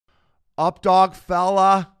Up dog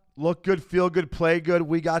fella. Look good, feel good, play good.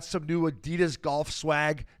 We got some new Adidas golf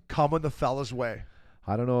swag coming the fella's way.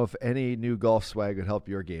 I don't know if any new golf swag would help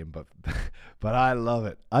your game, but I love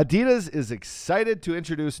it. Adidas is excited to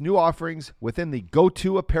introduce new offerings within the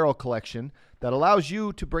Go-To apparel collection that allows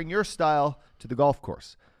you to bring your style to the golf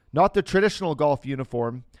course. Not the traditional golf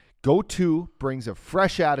uniform, Go-To brings a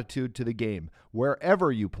fresh attitude to the game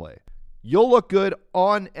wherever you play. You'll look good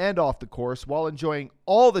on and off the course while enjoying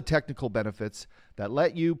all the technical benefits that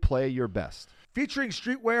let you play your best. Featuring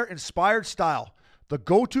streetwear-inspired style, the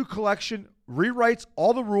Go-To collection rewrites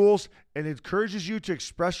all the rules and encourages you to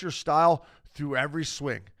express your style through every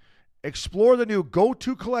swing. Explore the new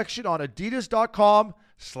Go-To collection on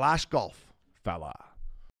adidas.com/golf. Fella.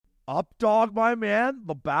 Up dog, my man,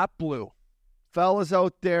 Labatt Blue. Fellas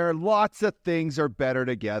out there, lots of things are better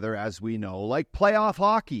together, as we know, like playoff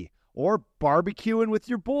hockey or barbecuing with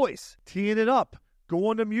your boys. Teeing it up,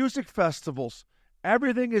 going to music festivals.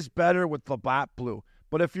 Everything is better with Labatt Blue.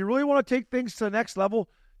 But if you really want to take things to the next level,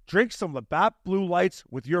 drink some Labatt Blue Lights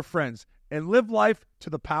with your friends and live life to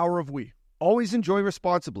the power of we. Always enjoy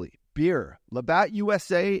responsibly. Beer, Labatt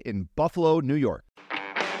USA in Buffalo, New York.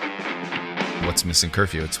 What's missing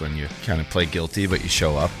curfew? It's when you kind of play guilty, but you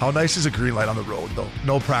show up. How nice is a green light on the road, though?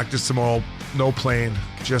 No practice tomorrow, no plane,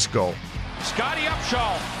 just go. Scotty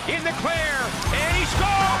Upshaw in the clear, and he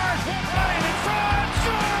scores! Right in front,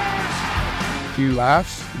 scores! A few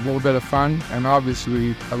laughs, a little bit of fun, and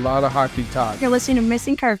obviously a lot of hockey talk. You're listening to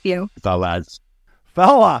Missing Curfew. The lads.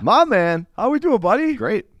 Fella. My man. How we doing, buddy?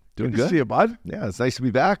 Great. Doing Good good. to see you, bud. Yeah, it's nice to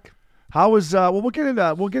be back. How was we'll get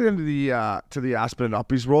into the to the Aspen and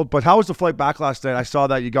Uppies world, but how was the flight back last night? I saw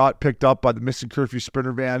that you got picked up by the Missing Curfew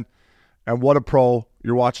Sprinter van, and what a pro.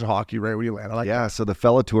 You're watching hockey right when you land. I like that. So the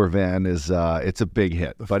Fella Tour van is it's a big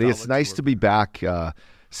hit. But it's nice to be back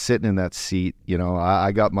sitting in that seat. You know,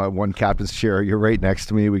 I got my one captain's chair. You're right next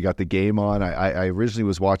to me. We got the game on. I originally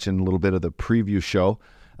was watching a little bit of the preview show,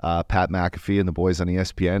 Pat McAfee and the boys on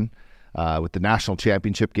ESPN with the national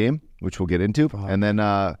championship game, which we'll get into. And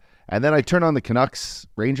then I turn on the Canucks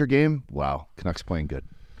Ranger game. Wow, Canucks playing good.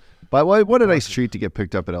 But what a nice treat to get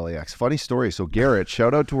picked up at LAX. Funny story. So Garrett,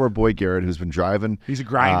 shout out to our boy Garrett, who's been driving. He's a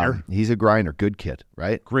grinder. He's a grinder. Good kid,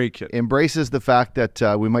 right? Great kid. Embraces the fact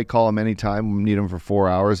that we might call him anytime. We need him for 4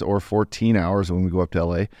 hours or 14 hours when we go up to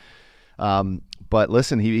LA. But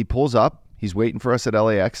listen, he pulls up. He's waiting for us at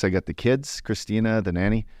LAX. I got the kids, Christina, the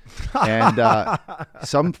nanny, and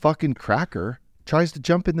some fucking cracker tries to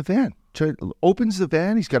jump in the van. Opens the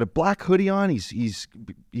van. He's got a black hoodie on.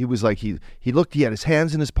 He was like he looked. He had his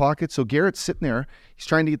hands in his pockets. So Garrett's sitting there. He's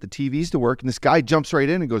trying to get the TVs to work, and this guy jumps right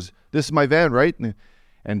in and goes, "This is my van, right?"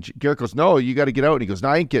 And Garrett goes, "No, you got to get out." And he goes, "No,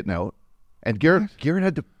 I ain't getting out." And Garrett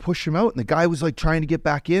had to push him out, and the guy was like trying to get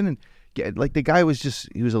back in, and the guy was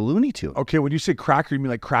he was a Looney Tune. Okay, when you say cracker, you mean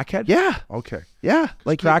like crackhead? Yeah. Okay. Yeah.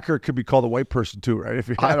 Like cracker could be called a white person too, right?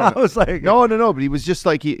 I don't know. I was like, no, but he was just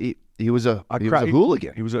like he was a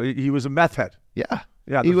hooligan. He was a meth head. Yeah.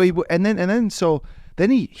 Yeah. And then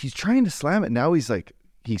he's trying to slam it. Now he's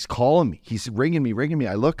calling me. He's ringing me.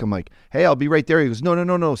 I look, I'm like, "Hey, I'll be right there." He goes,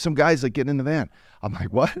 No. Some guy's like getting in the van. I'm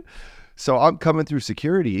like, "What?" So I'm coming through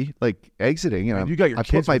security, like exiting, and you got your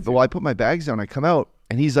kids with you. I put my bags down. I come out,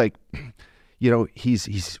 and he's like,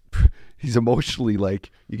 he's emotionally,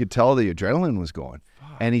 like, you could tell the adrenaline was going.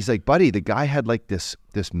 And he's like, "Buddy, the guy had like this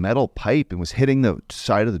metal pipe and was hitting the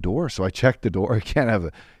side of the door." So I checked the door. I can't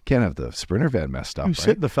have the Sprinter van messed up. You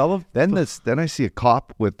sit the fella. Then I see a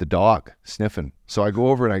cop with the dog sniffing. So I go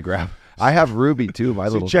over and I grab. I have Ruby too, my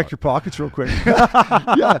little. Check dog. your pockets real quick.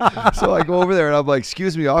 Yeah. So I go over there and I'm like,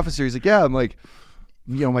 "Excuse me, officer." He's like, "Yeah." I'm like,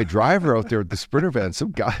 my driver out there with the Sprinter van,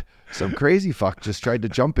 some crazy fuck just tried to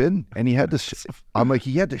jump in, and he had to. I'm like,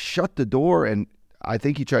 he had to shut the door, and I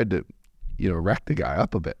think he tried to, wreck the guy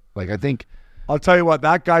up a bit. Like, I think. I'll tell you what,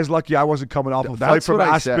 that guy's lucky I wasn't coming off a flight from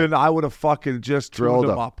Aspen. I would have fucking just tuned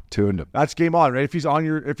him up. Tuned him. That's game on, right? It's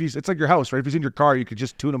like your house, right? If he's in your car, you could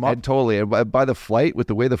just tune him up. And totally. And by the flight, with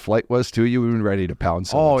the way the flight was too, you were ready to pound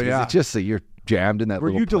someone. Oh, yeah. It's just that you're jammed in that. Were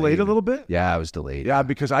you delayed a little bit? Yeah, I was delayed. Yeah,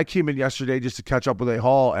 because I came in yesterday just to catch up with A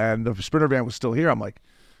Hall, and the Sprinter van was still here. I'm like,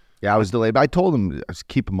 yeah, I was delayed, but I told him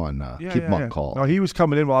keep him on call. No, he was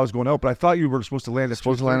coming in while I was going out, but I thought you were supposed to land at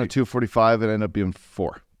 2:45 and ended up being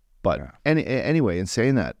 4. But anyway, in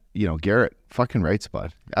saying that, Garrett fucking right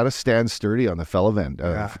spot. Got to stand sturdy on the Fella van,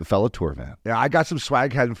 the Fella Tour van. Yeah, I got some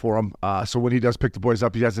swag heading for him. So when he does pick the boys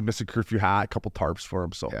up, he has a Missing Curfew hat, a couple tarps for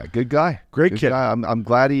him. So yeah, good guy, great kid. Guy. I'm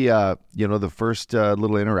glad he, the first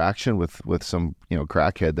little interaction with some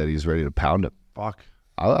crackhead that he's ready to pound him. Fuck.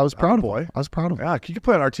 I was proud of boy. him. I was proud of him. Yeah, he could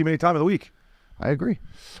play on our team any time of the week. I agree.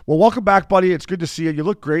 Well, welcome back, buddy. It's good to see you. You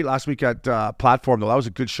look great last week at Platform, though. That was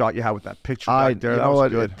a good shot you had with that picture back there. That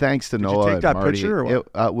was good. Thanks to Did Noah. you take that and Marty. picture or what?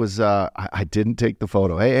 It was. I didn't take the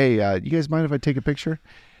photo. Hey, you guys mind if I take a picture?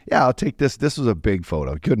 Yeah, I'll take this. This was a big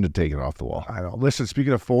photo. Couldn't have taken it off the wall. I know. Listen,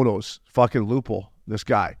 speaking of photos, fucking Lupul, this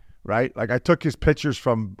guy, right? Like, I took his pictures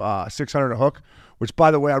from 600 a Hook, which, by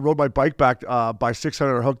the way, I rode my bike back by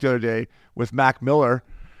 600 a Hook the other day with Mac Miller.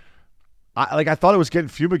 I thought it was getting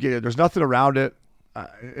fumigated. There's nothing around it.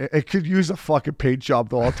 It could use a fucking paint job,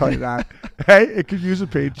 though. I'll tell you that. Hey, it could use a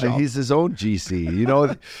paint job. He's his own GC. You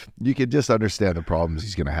know, you can just understand the problems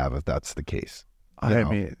he's going to have if that's the case. I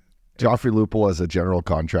mean, Joffrey Lupul as a general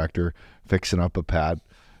contractor fixing up a pad,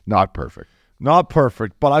 not perfect. Not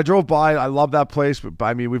perfect, but I drove by. I love that place. But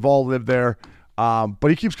I mean, we've all lived there. But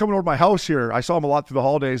he keeps coming over to my house here. I saw him a lot through the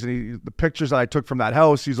holidays, and the pictures that I took from that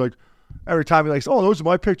house, he's like, every time he likes, oh, those are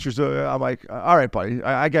my pictures. I'm like, all right, buddy,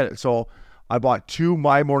 I get it. So I bought 2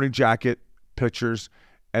 My Morning Jacket pictures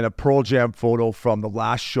and a Pearl Jam photo from the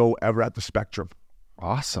last show ever at the Spectrum.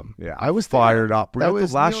 Awesome. Yeah, I was fired there. up. That was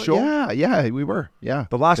the last show. Yeah, we were. Yeah,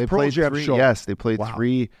 the last they Pearl Jam show. Yes, they played Wow.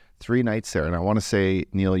 three nights there, and I want to say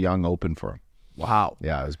Neil Young opened for him. Wow.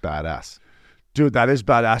 Yeah, it was badass. Dude, that is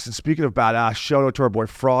badass. And speaking of badass, shout out to our boy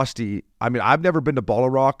Frosty. I mean, I've never been to Bottle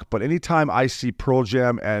Rock, but anytime I see Pearl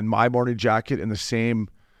Jam and My Morning Jacket in the same,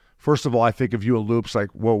 first of all, I think of you and Loops like,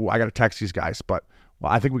 whoa, I got to text these guys. But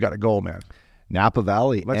I think we got to go, man. Napa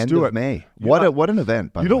Valley, Let's end do of it. May. You're What an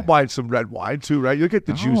event, by You the don't way. mind some red wine too, right? You get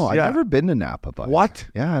the juice. I've Yeah. never been to Napa, buddy. What?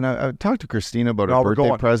 Yeah, and I talked to Christina about No, her we're birthday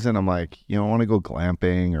going. present. I'm like, I want to go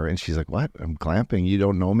glamping, and she's like, what? I'm glamping? You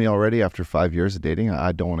don't know me already after 5 years of dating?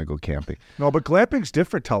 I don't want to go camping. No, but glamping's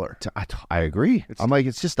different, tell her. I agree. I'm like,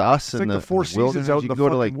 it's just us It's and like the Four wilderness. Seasons out in You the can go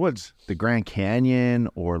to fucking like woods. the Grand Canyon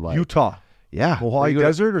or like Utah. Yeah, Mojave You go to-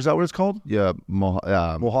 Desert, or is that what it's called? Yeah,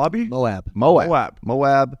 Mojave?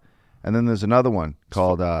 Moab. And then there's another one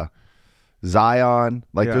called Zion.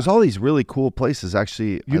 Like, Yeah. there's all these really cool places.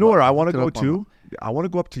 Actually, You know where I want to looked go it up to? I want to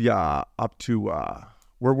go up to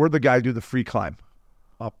where the guy do the free climb.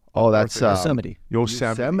 Up. that's Yosemite.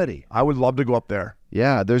 Yosemite. I would love to go up there.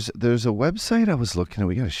 Yeah, there's a website I was looking at.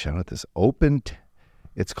 We got to shout out this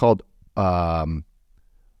it's called what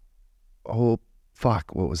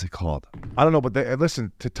was it called? I don't know, but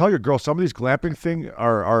listen, to tell your girl, some of these glamping thing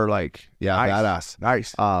are like badass.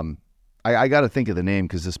 Nice. I got to think of the name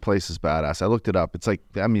because this place is badass. I looked it up. It's like,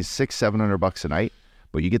 I mean, $600-700 a night,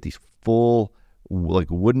 but you get these full like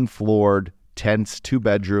wooden floored tents, 2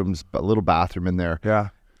 bedrooms, a little bathroom in there. Yeah.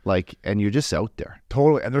 Like, and you're just out there.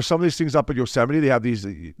 Totally. And there's some of these things up in Yosemite. They have these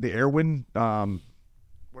the Airwind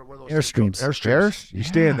where those Airstreams. things go? Airstreams. You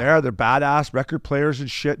stay in there. They're badass record players and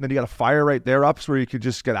shit. And then you got a fire right there up so where you could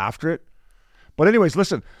just get after it. But anyways,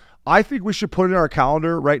 listen, I think we should put in our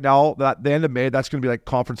calendar right now that the end of May, that's going to be like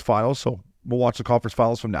conference finals. So we'll watch the conference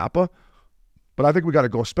finals from Napa. But I think we got to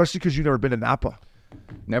go, especially because you've never been to Napa.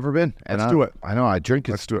 Never been. And Let's do it. I know. I drink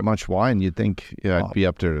Let's do it. much wine. You'd think I'd be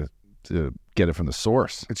up there to get it from the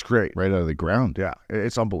source, It's great. right out of the ground. Yeah,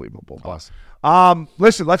 it's unbelievable. Awesome.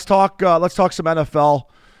 Listen, let's talk some NFL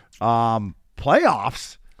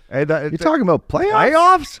playoffs. Hey, You're talking about playoffs?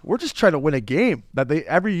 Playoffs? We're just trying to win a game. That they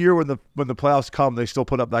every year when the playoffs come, they still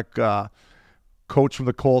put up that coach from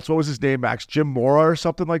the Colts. What was his name, Max? Jim Mora or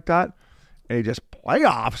something like that. And he just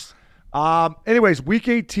playoffs. Anyways, week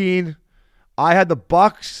 18, I had the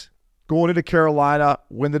Bucks going into Carolina,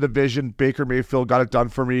 win the division. Baker Mayfield got it done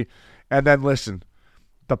for me. And then listen,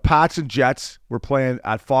 the Pats and Jets were playing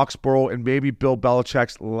at Foxborough and maybe Bill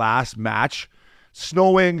Belichick's last match.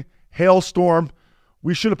 Snowing, hailstorm.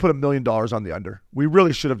 We should have put $1 million on the under. We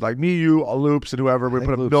really should have. Like me, you, Loops, and whoever. We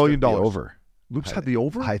put $1 million over. Loops had the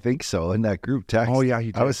over? I think so, in that group text. Oh, yeah, he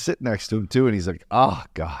did. I was sitting next to him, too, and he's like, oh,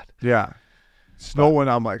 God. Yeah. Snowing,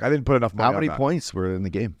 I'm like, I didn't put enough money How on many that. points were in the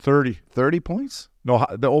game? 30. 30 points? No,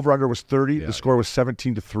 the over-under was 30. The score was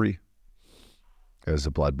 17-3. It was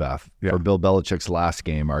a bloodbath Yeah. for Bill Belichick's last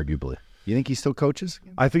game, arguably. You think he still coaches?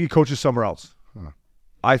 I think he coaches somewhere else.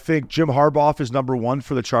 I think Jim Harbaugh is number 1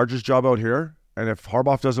 for the Chargers job out here. And if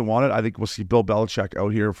Harbaugh doesn't want it, I think we'll see Bill Belichick out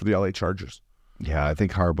here for the LA Chargers. Yeah, I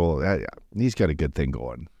think Harbaugh, he's got a good thing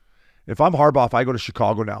going. If I'm Harbaugh, I go to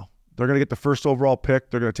Chicago now. They're going to get the first overall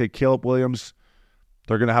pick. They're going to take Caleb Williams.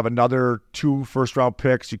 They're going to have another 2 first-round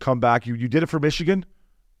picks. You come back. You did it for Michigan,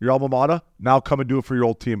 your alma mater. Now come and do it for your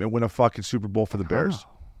old team and win a fucking Super Bowl for the Bears.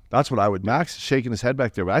 That's what I would do. Max is shaking his head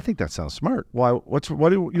back there, but I think that sounds smart. Why? What do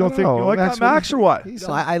you don't think know. you like Max, that, Max, or what? No,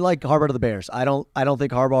 I like Harbaugh to the Bears. I don't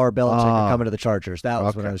think Harbaugh or Belichick are coming to the Chargers. That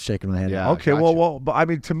was what I was shaking my head Yeah. at. Okay, gotcha. well, but I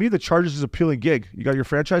mean, to me, the Chargers is an appealing gig. You got your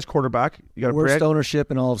franchise quarterback. You got a Worst brand.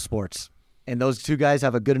 ownership in all of sports. And those two guys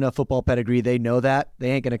have a good enough football pedigree. They know that.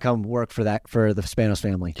 They ain't going to come work for the Spanos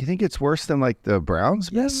family. Do you think it's worse than like the Browns?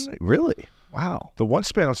 Yes. Really? Wow. The one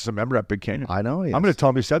Spanos is a member at Big Canyon. I know. I'm going to tell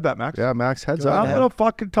him he said that, Max. Yeah, Max, heads I'm up. going to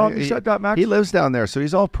fucking tell him he said that, Max. He lives down there, so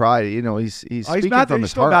he's all pride. You know, he's speaking mad from he's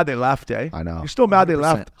his still heart. mad they left, eh? I know. You're still mad they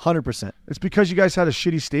left. 100%. It's because you guys had a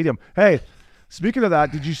shitty stadium. Hey, speaking of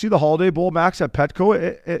that, did you see the Holiday Bowl, Max, at Petco?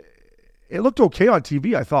 It looked okay on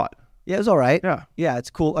TV, I thought. Yeah, it was all right. Yeah. Yeah, it's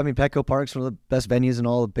cool. I mean, Petco Park's one of the best venues in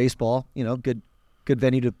all of baseball. You know, good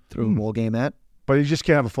venue to throw a bowl game at. But you just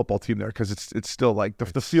can't have a football team there because it's still like the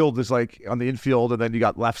field is like on the infield and then you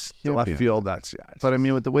got left field. That's But I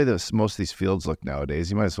mean, with the way most of these fields look nowadays,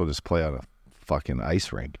 you might as well just play on a fucking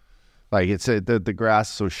ice rink. Like the grass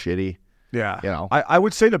is so shitty. Yeah. You know. I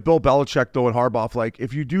would say to Bill Belichick though and Harbaugh, like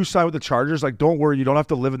if you do sign with the Chargers, like don't worry, you don't have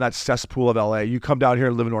to live in that cesspool of LA. You come down here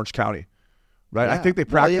and live in Orange County. Right? Yeah. I think they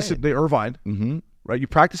practice in Irvine. Mm-hmm. Right? You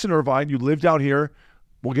practice in Irvine, you live down here.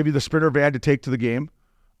 We'll give you the Sprinter van to take to the game.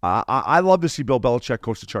 I love to see Bill Belichick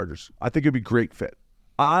coach the Chargers. I think it'd be a great fit.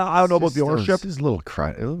 I don't know about the ownership. Just a little,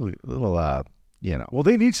 you know. Well,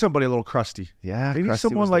 they need somebody a little crusty. Yeah, they need crusty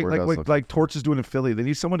someone was the word I was like looking Torch is doing in Philly. They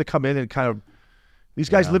need someone to come in and kind of. These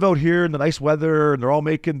guys live out here in the nice weather,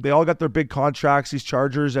 and they all got their big contracts. These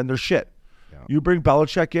Chargers and they're shit. Yeah. You bring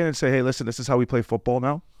Belichick in and say, "Hey, listen, this is how we play football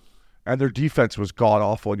now," and their defense was god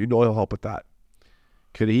awful, and you know he'll help with that.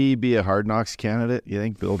 Could he be a Hard Knocks candidate, you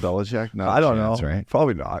think, Bill Belichick? Not I don't know. Right?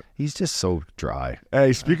 Probably not. He's just so dry.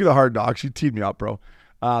 Hey, speaking of Hard Knocks, you teed me up, bro.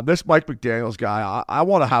 This Mike McDaniels guy, I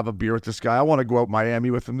want to have a beer with this guy. I want to go out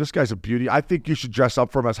Miami with him. This guy's a beauty. I think you should dress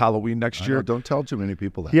up for him as Halloween next year. Don't tell too many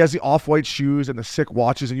people that. He has the off-white shoes and the sick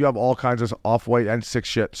watches, and you have all kinds of off-white and sick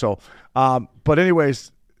shit. So, but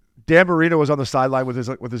anyways, Dan Marino was on the sideline with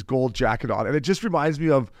his gold jacket on, and it just reminds me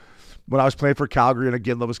of when I was playing for Calgary and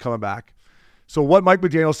Iginla was coming back. So what Mike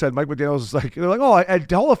McDaniel said, Mike McDaniel was like, they're like, oh, and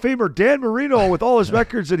Hall of Famer Dan Marino with all his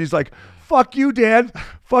records. And he's like, fuck you, Dan.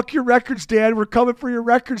 Fuck your records, Dan. We're coming for your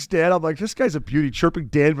records, Dan. I'm like, this guy's a beauty, chirping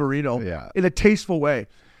Dan Marino in a tasteful way.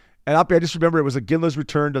 And I just remember it was Iginla's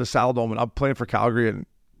return to the Saddledome, and I'm playing for Calgary, and,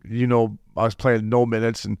 you know, I was playing no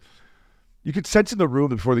minutes. And you could sense in the room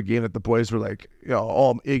before the game that the boys were like, you know,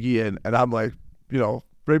 oh, I'm Iggy. And I'm like, you know,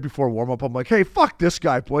 right before warm-up, I'm like, hey, fuck this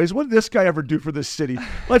guy, boys. What did this guy ever do for this city?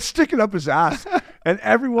 Let's stick it up his ass. And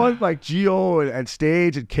everyone, like Gio and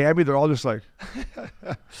Stage and Cammy, they're all just like,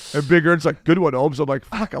 and Big Ern's like, good one, Holmes. I'm like,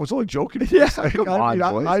 fuck, I was only joking. Yeah, come on,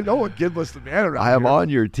 boys. I know what Gidla's the man around I am here. on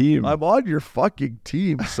your team. I'm on your fucking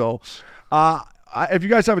team. So if you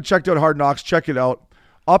guys haven't checked out Hard Knocks, check it out.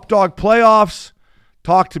 Updog playoffs.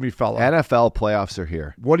 Talk to me, fella. NFL playoffs are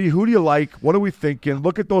here. Who do you like? What are we thinking?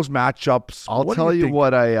 Look at those matchups. I'll tell you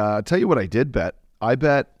what I did bet. I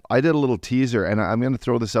did a little teaser, and I'm going to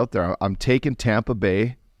throw this out there. I'm taking Tampa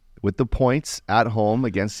Bay with the points at home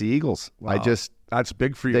against the Eagles. Wow. That's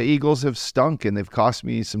big for you. The Eagles have stunk, and they've cost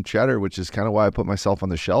me some cheddar, which is kind of why I put myself on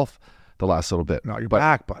the shelf the last little bit. No, you're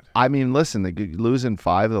back, bud. I mean, listen, they're losing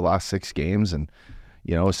 5 of the last 6 games, and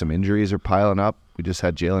you know, some injuries are piling up. We just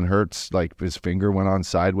had Jalen Hurts, like his finger went on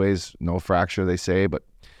sideways, no fracture, they say, but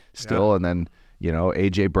still. Yeah. And then, you know,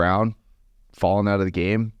 A.J. Brown falling out of the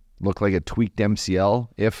game, looked like a tweaked MCL.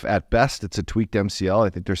 If at best it's a tweaked MCL, I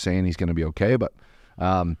think they're saying he's going to be okay. But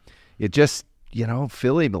it just, you know,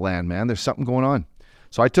 Philly land, man, there's something going on.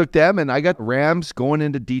 So I took them, and I got Rams going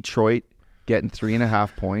into Detroit, getting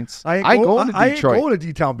 3.5 points. I ain't going to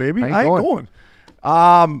D-Town, baby. I ain't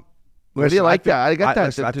going. What do you like that? I got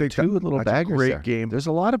that. I think 2 little baggers. Great there. Game. There's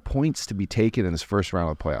a lot of points to be taken in this first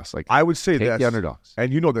round of playoffs. Like I would say take this, the underdogs.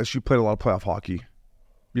 And you know this. You played a lot of playoff hockey.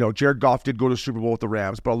 You know, Jared Goff did go to the Super Bowl with the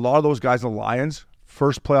Rams, but a lot of those guys in the Lions,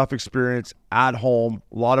 first playoff experience at home,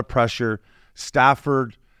 a lot of pressure.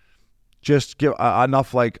 Stafford just give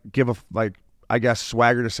enough, I guess,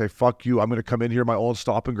 swagger to say, fuck you. I'm going to come in here, my own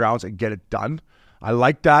stomping grounds, and get it done. I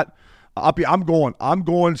like that. I'm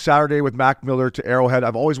going Saturday with Mac Miller to Arrowhead.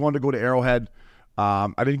 I've always wanted to go to Arrowhead.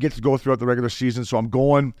 I didn't get to go throughout the regular season, so I'm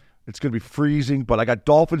going. It's going to be freezing, but I got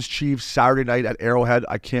Dolphins Chiefs Saturday night at Arrowhead.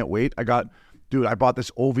 I can't wait. I bought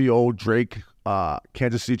this OVO Drake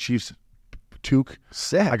Kansas City Chiefs toque.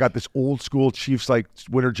 Sick. I got this old school Chiefs like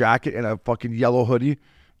winter jacket and a fucking yellow hoodie,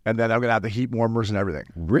 and then I'm going to have the heat warmers and everything.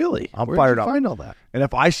 Really? I'm fired up. Find all that? And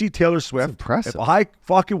if I see Taylor Swift, impressive. If I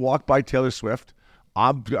fucking walk by Taylor Swift,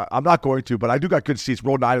 I'm not going to, but I do got good seats,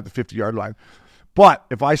 row 9 at the 50-yard line. But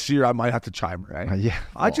if I see her, I might have to chime her. Right? Yeah.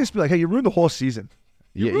 I'd just be like, hey, you ruined the whole season.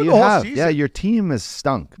 You have. Yeah, your team has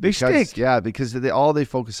stunk. They stink. Yeah, because all they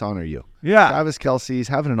focus on are you. Yeah. Travis Kelce's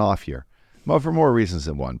having an off year. Well, for more reasons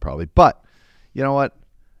than one, probably. But you know what?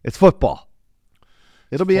 It's football.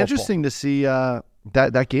 It'll be interesting to see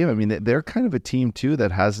that game. I mean, they're kind of a team too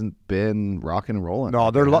that hasn't been rocking and rolling.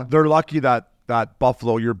 No, they're lucky that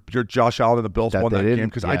Buffalo, your Josh Allen and the Bills won that game,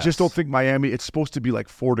 because I just don't think Miami. It's supposed to be like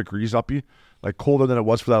 4 degrees uppy, like colder than it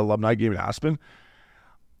was for that alumni game in Aspen.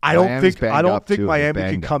 I don't think Miami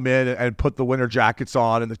can come in and put the winter jackets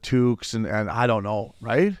on and the toques and I don't know,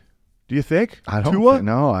 right? Do you think? I don't.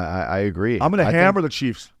 No, I agree. I'm going to hammer the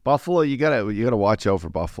Chiefs. Buffalo, you gotta watch out for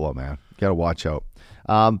Buffalo, man. You gotta watch out.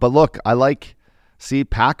 But look,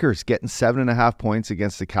 Packers getting 7.5 points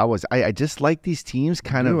against the Cowboys. I just like these teams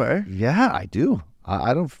kind of. Eh? Yeah, I do.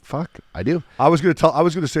 I do. I was going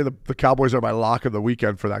to say the Cowboys are my lock of the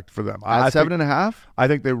weekend for them. At 7.5, I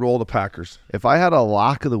think they roll the Packers. If I had a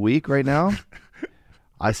lock of the week right now,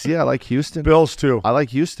 I like Houston. Bills too. I like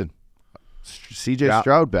Houston. CJ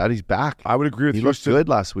Stroud, bad. He's back. I would agree with you. He looked good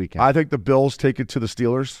last weekend. I think the Bills take it to the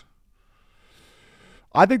Steelers.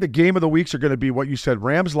 I think the game of the weeks are going to be what you said,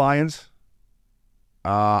 Rams-Lions.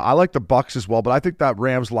 I like the Bucks as well, but I think that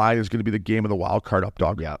Rams-Lion is going to be the game of the wild card up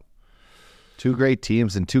dog. Yeah. 2 great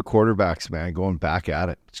teams and 2 quarterbacks, man, going back at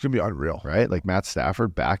it. It's going to be unreal. Right? Like Matt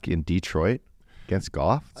Stafford back in Detroit against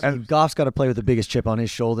Goff. And Goff's got to play with the biggest chip on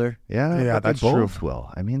his shoulder. Yeah, that's they both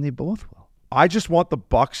will. I mean, they both will. I just want the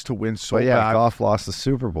Bucks to win so bad. Goff lost the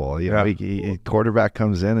Super Bowl. You know, quarterback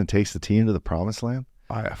comes in and takes the team to the promised land.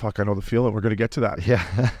 I know the feeling. We're going to get to that.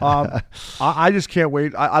 Yeah. I just can't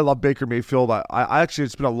wait. I love Baker Mayfield. I actually,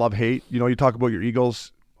 it's been a love-hate. You know, you talk about your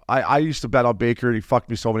Eagles. I used to bet on Baker, and he fucked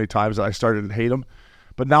me so many times that I started to hate him.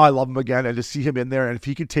 But now I love him again, and to see him in there, and if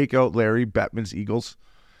he could take out Larry Bettman's Eagles.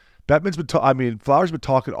 Bettman's been Flowers been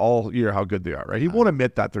talking all year how good they are, right? He won't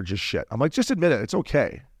admit that they're just shit. I'm like, just admit it. It's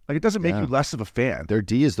okay. Like, it doesn't make you less of a fan. Their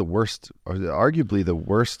D is the worst, or arguably the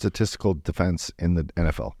worst statistical defense in the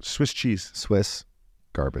NFL. Swiss cheese. Swiss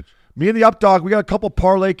garbage. Me and the Up Dog, we got a couple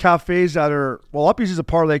parlay cafes that are, Uppies is a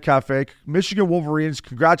parlay cafe. Michigan Wolverines,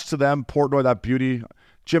 congrats to them. Portnoy, that beauty.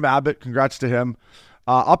 Jim Abbott, congrats to him.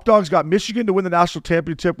 Up Dog's got Michigan to win the national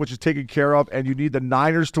championship, which is taken care of, and you need the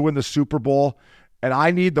Niners to win the Super Bowl, and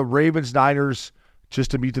I need the Ravens-Niners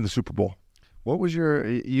just to meet in the Super Bowl. What was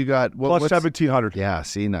you got? Plus 1,700. Yeah,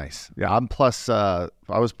 see, nice. Yeah, I'm plus, I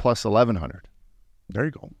was plus 1,100. There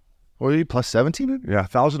you go. What are you, plus 1,700? Yeah,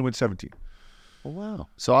 1,000 to win 17. Oh, wow.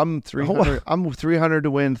 So I'm 300. I'm 300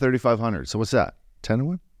 to win 3,500. So what's that? 10 to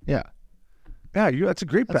win? Yeah. Yeah, that's a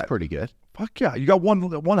great bet. That's pretty good. Fuck yeah. You got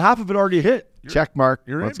one half of it already hit. Check mark.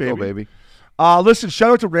 Let's go, baby. Listen,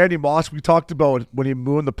 shout out to Randy Moss. We talked about when he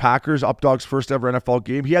mooned the Packers, Up Dog's first ever NFL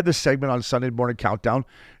game. He had this segment on Sunday Morning Countdown.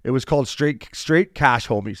 It was called Straight Cash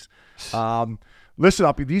Homies. Listen,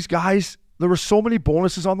 Uppy, these guys, there were so many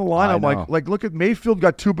bonuses on the line. I'm like, look at Mayfield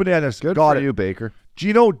got 2 bananas. Good for you, Baker.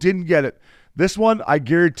 Gino didn't get it. This one, I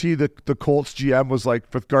guarantee the Colts GM was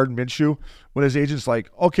like with Gardner Minshew when his agent's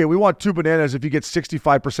like, okay, we want 2 bananas if you get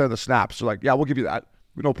 65% of the snaps. So like, yeah, we'll give you that.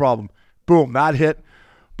 No problem. Boom, that hit.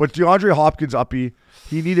 But DeAndre Hopkins, Uppy,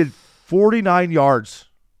 he needed 49 yards.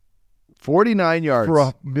 49 yards. For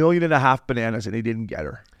 1.5 million bananas, and he didn't get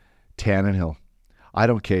her. Tannehill. I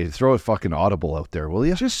don't care. Throw a fucking audible out there, will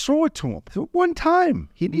you? Just throw it to him. One time.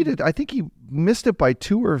 He needed, I think he missed it by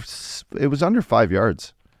 2 or it was under 5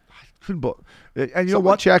 yards. And you know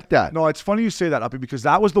what? Check that. No, it's funny you say that, Uppy, because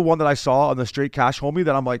that was the one that I saw on the Straight Cash Homie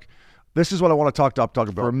that I'm like, this is what I want to talk to Up Dog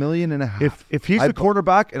about. For 1.5 million. If he's the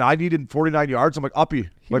quarterback and I needed 49 yards, I'm like, Uppy.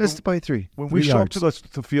 He missed it by 3. When we show up to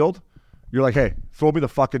the field, you're like, hey, throw me the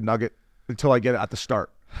fucking nugget until I get it at the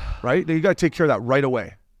start. Right? Now you got to take care of that right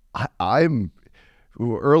away. I'm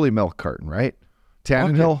early milk carton, right?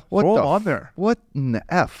 Tannehill, okay. Throw him on there. What in the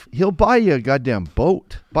F? He'll buy you a goddamn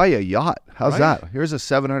boat. Buy you a yacht. How's that? Here's a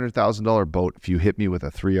 $700,000 boat if you hit me with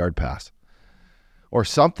a 3-yard pass. Or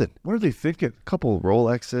something. What are they thinking? A couple of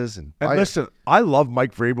Rolexes. And listen, I love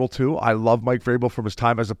Mike Vrabel too. I love Mike Vrabel from his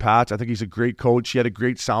time as a Pats. I think he's a great coach. He had a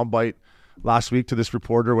great soundbite last week to this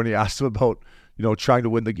reporter when he asked him about, trying to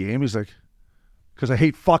win the game. He's like, because I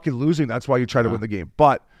hate fucking losing. That's why you try to win the game.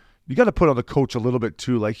 But you got to put on the coach a little bit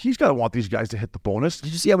too. Like, he's got to want these guys to hit the bonus.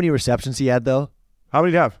 Did you see how many receptions he had, though? How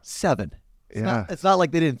many do you have? 7. It's not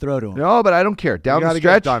like they didn't throw to him. No, but I don't care. Down the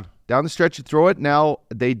stretch, down the stretch, you throw it. Now,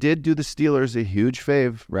 they did do the Steelers a huge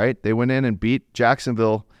fave, right? They went in and beat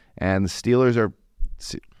Jacksonville, and the Steelers are,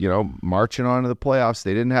 marching on to the playoffs.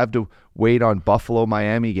 They didn't have to wait on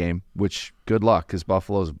Buffalo-Miami game, which good luck because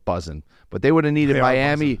Buffalo's buzzing. But they would have needed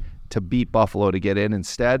Miami to beat Buffalo to get in.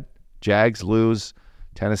 Instead, Jags lose.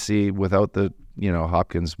 Tennessee without the,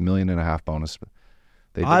 Hopkins $1.5 million bonus.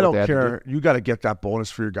 I don't care. You got to get that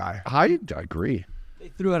bonus for your guy. I agree. They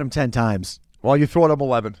threw at him 10 times. Well, you throw at him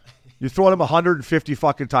 11. You throw at him 150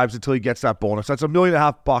 fucking times until he gets that bonus. That's $1.5 million.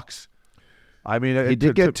 I mean, he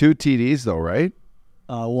did get 2 TDs though, right?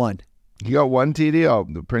 1. You got 1 TD? Oh,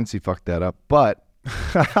 the Princey fucked that up. But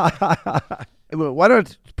why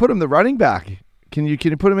don't put him the running back? Can you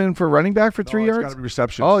put him in for running back for 3 It's yards? got to be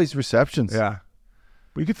receptions. Oh, he's receptions. Yeah.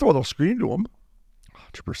 But you could throw a little screen to him.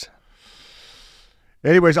 100%.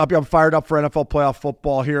 Anyways, I'm fired up for NFL playoff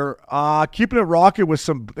football here. Keeping it rocking with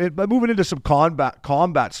moving into some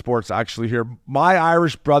combat sports actually here. My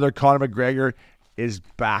Irish brother, Conor McGregor, is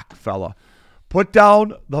back, fella. Put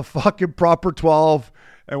down the fucking proper 12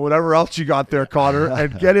 and whatever else you got there, Conor,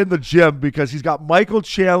 and get in the gym because he's got Michael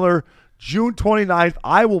Chandler June 29th.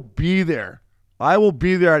 I will be there. at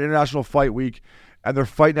International Fight Week, and they're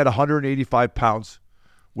fighting at 185 pounds.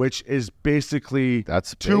 Which is basically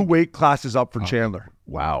That's 2 big. weight classes up for Chandler.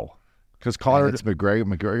 Wow. Because Conor, It's McGregor.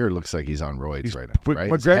 McGregor looks like he's on roids right now. Right?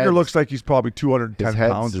 His McGregor head's- looks like he's probably 210 his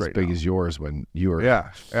head's pounds as right big now. as yours when you were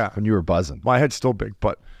Yeah. when you were buzzing. My head's still big,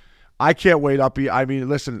 but I can't wait, Uppy. I mean,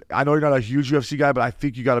 listen, I know you're not a huge UFC guy, but I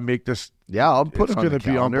think you got to make this. Yeah, I'll put It's it on the gonna be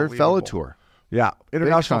calendar. unbelievable. Bellator. Yeah,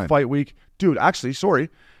 International time. Fight Week. Dude, actually, sorry.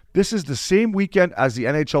 This is the same weekend as the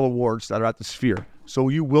NHL awards that are at the Sphere. So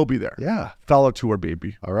you will be there. Yeah. Bellator,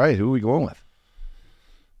 baby. All right, who are we going with?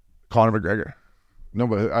 Conor McGregor. No,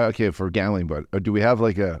 but okay, for gambling, but do we have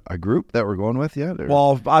like a group that we're going with yet? Or-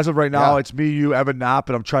 Well, as of right now, Yeah. it's me, you, Evan Knapp,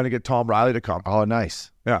 and I'm trying to get Tom Riley to come. oh,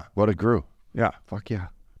 nice. Yeah, What a group. yeah. Fuck yeah.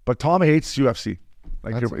 But Tom hates UFC.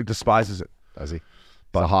 Like, That's- he despises it. Does he?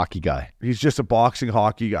 He's a hockey guy. He's just a boxing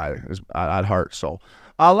hockey guy at heart. So,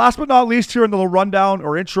 last but not least, here in the little rundown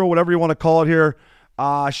or intro, whatever you want to call it here,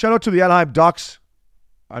 shout out to the Anaheim Ducks.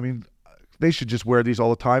 I mean, they should just wear these all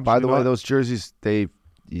the time. By should the they way, not? those jerseys, they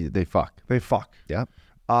fuck. They fuck. Yeah.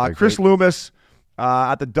 They're Chris great. Loomis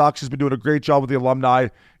at the Ducks has been doing a great job with the alumni.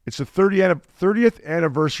 It's the 30th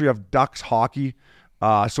anniversary of Ducks hockey.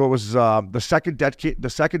 So it was the second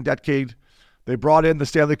decade. They brought in the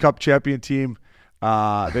Stanley Cup champion team.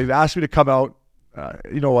 They've asked me to come out.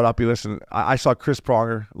 You know what, Uppy? Listen, I saw Chris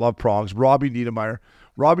Pronger, love Prongs, Robbie Niedermeyer.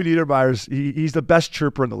 Robbie Niedermeyer's he's the best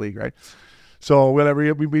chirper in the league, right? So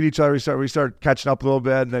whenever we meet each other, we start catching up a little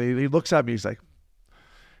bit, and then he looks at me.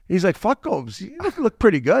 He's like, fuck Gomes, you look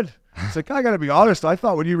pretty good. It's like, I got to be honest. I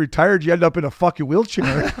thought when you retired, you end up in a fucking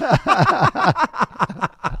wheelchair.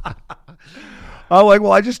 I'm like,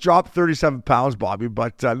 well, I just dropped 37 pounds, Bobby.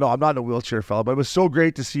 But no, I'm not in a wheelchair, fella. But it was so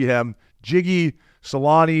great to see him. Jiggy,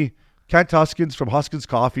 Solani, Kent Huskins from Huskins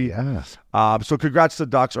Coffee. Yes. So congrats to the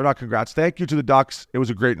Ducks. Or not congrats. Thank you to the Ducks. It was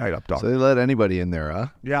a great night up, dog. So they let anybody in there, huh?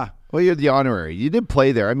 Yeah. Well, you're the honorary. You did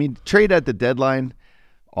play there. I mean, trade at the deadline,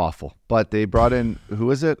 awful. But they brought in,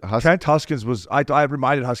 who is it? Kent Huskins was, I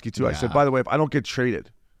reminded Husky too. I Yeah. said, by the way, if I don't get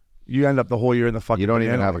traded, you end up the whole year in the fucking You don't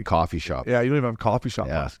even banana have a league. coffee shop. Yeah, you don't even have a coffee shop.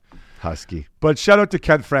 Yeah. Husk. Husky. But shout out to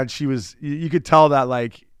Kent French. He was, you could tell that,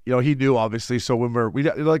 like, you know, he knew obviously. So when we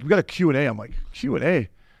got a Q&A, I'm like, Q&A?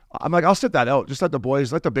 I'm like, I'll sit that out. Just let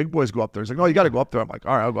the big boys go up there. He's like, no, you got to go up there. I'm like,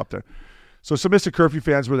 all right, I'll go up there. So some Mr. Curfew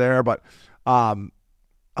fans were there, but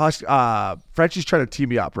Frenchie's trying to tee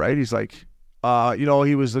me up, right? He's like, you know,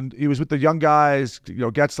 he was with the young guys, you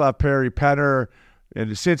know, Getzlaff, Perry, Penner, and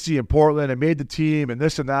Cincy and Portland, and made the team and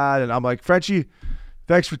this and that. And I'm like, Frenchie,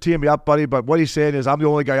 thanks for teeing me up, buddy. But what he's saying is I'm the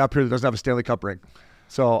only guy up here that doesn't have a Stanley Cup ring.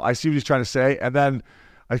 So I see what he's trying to say. And then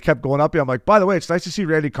I kept going up here. I'm like, by the way, it's nice to see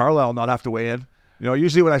Randy Carlisle not have to weigh in. You know,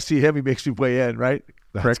 usually when I see him, he makes me weigh in, right?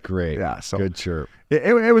 That's Prick. great. Yeah, so Good chirp.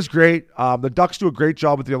 it was great. The Ducks do a great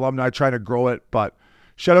job with the alumni trying to grow it. But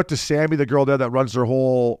shout out to Sammy, the girl there that runs their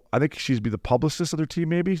whole, I think she's be the publicist of their team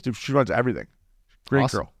maybe. She runs everything. Great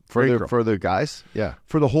Awesome. girl. Great girl. For the guys? Yeah.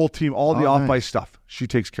 For the whole team, all the Oh, off-ice nice. stuff she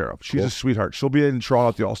takes care of. She's Cool. a sweetheart. She'll be in Toronto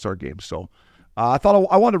at the All-Star game. So I thought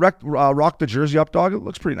I wanted to rock the jersey up, dog. It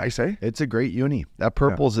looks pretty nice, eh? It's a great uni. That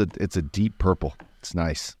purple's it's a deep purple. It's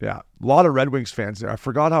nice. Yeah. A lot of Red Wings fans there. I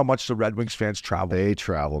forgot how much the Red Wings fans travel. They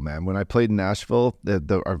travel, man. When I played in Nashville,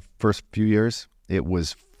 our first few years, it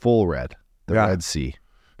was full red. The Yeah. Red Sea.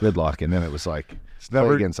 Good luck. And then it was like It's never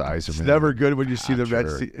play against Iserman. It's never good when you see the Red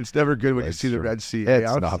sure. Sea. It's never good when you It's see the true. Red Sea.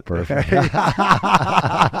 It's Hey, not perfect.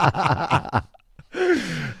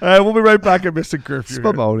 All right, we'll be right back at Mr. Curfew. here.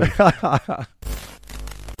 Spumoni.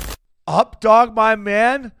 Up, dog, my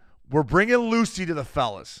man. We're bringing Lucy to the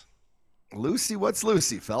fellas. Lucy, what's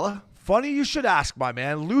Lucy, fella? Funny you should ask, my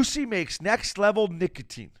man. Lucy makes next level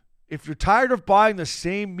nicotine. If you're tired of buying the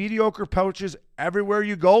same mediocre pouches everywhere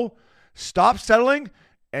you go, stop settling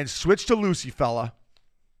and switch to Lucy, fella.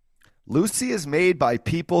 Lucy is made by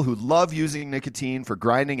people who love using nicotine for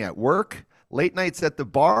grinding at work, late nights at the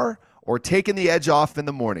bar, or taking the edge off in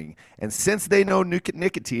the morning. And since they know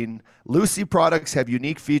nicotine, Lucy products have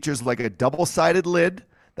unique features like a double-sided lid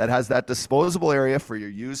that has that disposable area for your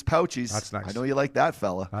used pouches. That's nice. I know you like that,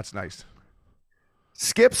 fella. That's nice.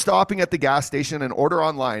 Skip stopping at the gas station and order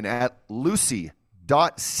online at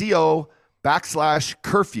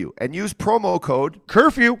lucy.co/curfew and use promo code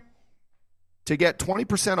Curfew to get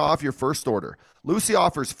 20% off your first order. Lucy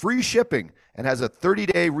offers free shipping and has a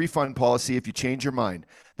 30-day refund policy if you change your mind.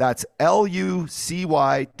 That's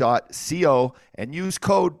lucy.co and use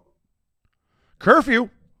code Curfew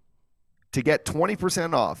to get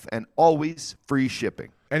 20% off and always free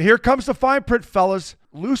shipping. And here comes the fine print, fellas.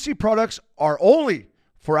 Lucy products are only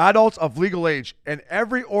for adults of legal age, and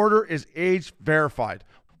every order is age verified.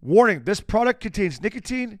 Warning, this product contains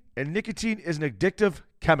nicotine, and nicotine is an addictive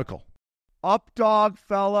chemical. Up dog,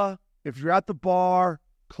 fella, if you're at the bar,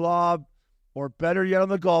 club, or better yet on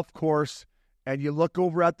the golf course, and you look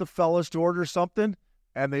over at the fellas to order something,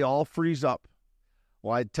 and they all freeze up.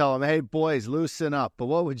 Well, I'd tell them, hey, boys, loosen up. But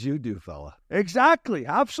what would you do, fella? Exactly.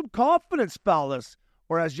 Have some confidence, fellas.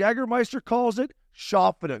 Or as Jägermeister calls it,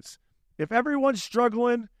 shopfidence. If everyone's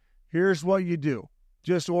struggling, here's what you do.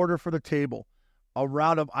 Just order for the table a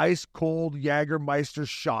round of ice-cold Jägermeister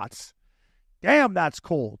shots. Damn, that's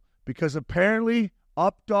cold. Because apparently,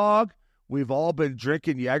 up dog, we've all been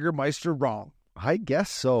drinking Jägermeister wrong. I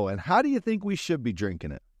guess so. And how do you think we should be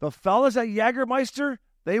drinking it? The fellas at Jägermeister,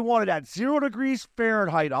 they want it at 0 degrees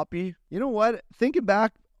Fahrenheit, uppy. You know what? Thinking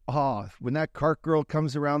back, when that cart girl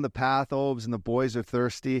comes around the path, Obes, and the boys are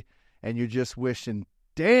thirsty, and you're just wishing,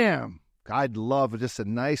 damn, I'd love just a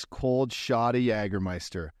nice cold shot of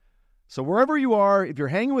Jägermeister. So wherever you are, if you're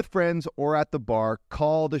hanging with friends or at the bar,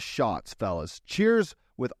 call the shots, fellas. Cheers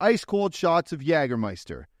with ice-cold shots of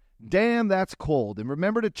Jägermeister. Damn, that's cold. And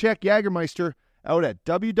remember to check Jägermeister out at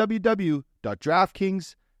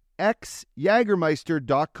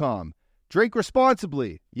www.draftkingsxjagermeister.com. Drink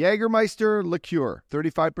responsibly. Jägermeister liqueur,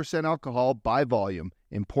 35% alcohol by volume.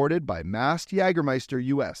 Imported by Mast Jägermeister,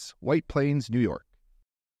 U.S., White Plains, New York.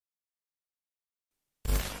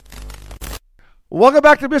 Welcome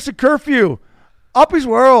back to Mr. Curfew. Uppy's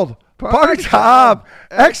World. Party time.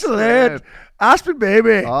 Excellent. Aspen,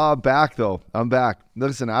 baby. I'm back, though. I'm back.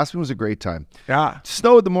 Listen, Aspen was a great time. Yeah. It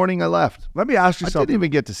snowed the morning I left. Let me ask you I something. didn't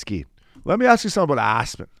even get to ski. Let me ask you something about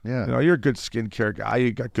Aspen. Yeah. You know, you're a good skincare guy.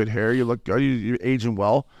 You got good hair. You look good. You're aging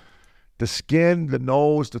well. The skin, the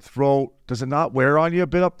nose, the throat, does it not wear on you a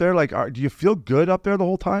bit up there? Like, do you feel good up there the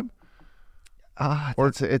whole time?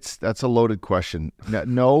 That's a loaded question.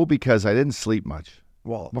 No, because I didn't sleep much.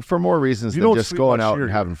 Well, But for more reasons than just going out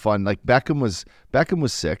and having fun. Like Beckham was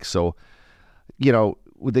sick, so you know,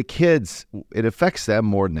 with the kids, it affects them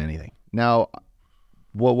more than anything. Now,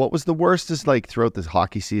 what was the worst is like throughout this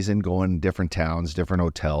hockey season, going different towns, different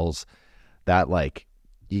hotels, that like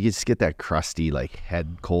you just get that crusty like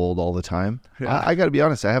head cold all the time. Yeah. I got to be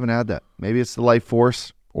honest, I haven't had that. Maybe it's the Life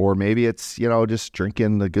Force, or maybe it's, you know, just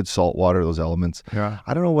drinking the good salt water, those elements. Yeah,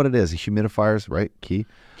 I don't know what it is. The humidifiers, right? Key.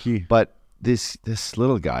 But this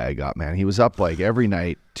little guy I got, man, he was up like every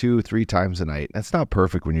night, 2-3 times a night. That's not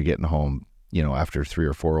perfect when you're getting home, you know, after 3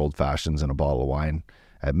 or 4 old fashions and a bottle of wine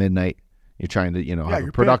at midnight. You're trying to, you know, have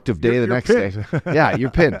a productive day the next day. Yeah, you're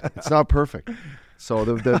pinned. It's not perfect. So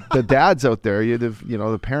the dads out there,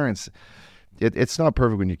 the parents, it's not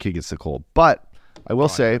perfect when your kid gets the cold. But I will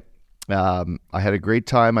say, I had a great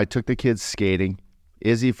time. I took the kids skating.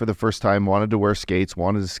 Izzy, for the first time, wanted to wear skates,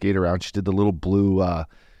 wanted to skate around. She did the little blue,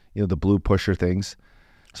 the blue pusher things.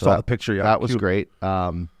 So saw the picture. Yeah, that was great.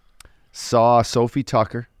 Saw Sophie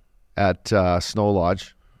Tucker at Snow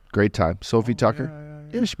Lodge. Great time. Sophie Tucker.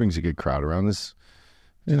 Yeah, she brings a good crowd around this.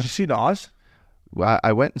 Did you see Nas? Well,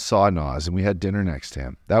 I went and saw Nas, and we had dinner next to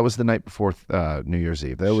him. That was the night before New Year's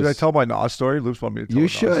Eve. Should I tell my Nas story? Loops want me to tell you my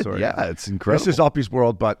should. Nas story. Yeah, it's incredible. This is Uppy's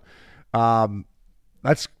World, but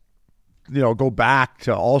let's go back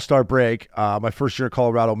to All-Star break. My first year in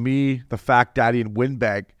Colorado, me, the Fat Daddy, and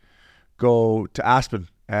Windbag go to Aspen,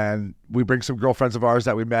 and we bring some girlfriends of ours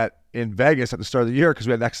that we met in Vegas at the start of the year because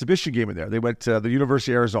we had an exhibition game in there. They went to the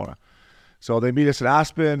University of Arizona. So they meet us at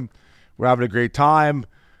Aspen. We're having a great time.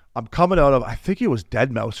 I'm coming out of, I think it was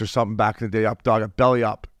Dead Mouse or something back in the day, up dog, at Belly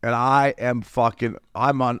Up. And I'm in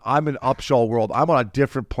Upshaw world. I'm on a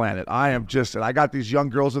different planet. And I got these young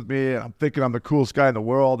girls with me, and I'm thinking I'm the coolest guy in the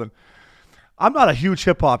world. And I'm not a huge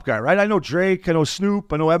hip hop guy, right? I know Drake, I know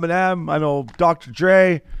Snoop, I know Eminem, I know Dr.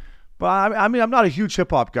 Dre. But I'm not a huge hip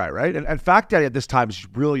hop guy, right? And Fat Daddy at this time is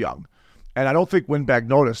real young. And I don't think Windbag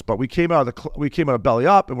noticed, but we came out of Belly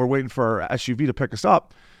Up, and we're waiting for our SUV to pick us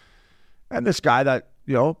up. And this guy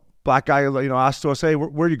black guy, asked us, hey,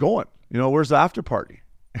 where are you going? Where's the after party?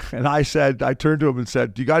 And I turned to him and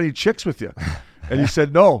said, do you got any chicks with you? And he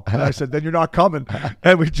said, no. And I said, then you're not coming.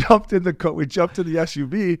 And we jumped in the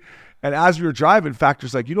SUV. And as we were driving,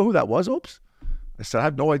 Factor's like, you know who that was, Opes? I said, I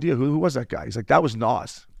have no idea. Who was that guy? He's like, that was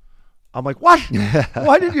Nas. I'm like, what?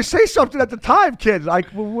 Why didn't you say something at the time, kid? Like,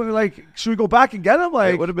 should we go back and get him?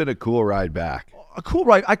 Like, it would have been a cool ride back. A cool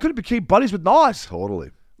ride. I could have became buddies with Nas.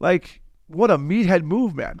 Totally. Like, what a meathead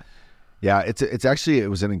move, man. Yeah, it's actually, it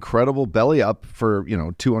was an incredible belly up for,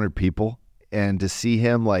 200 people. And to see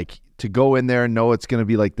him, like, to go in there and know it's going to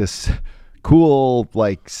be like this cool,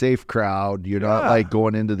 like, safe crowd. You're not, like,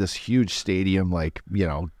 going into this huge stadium, like,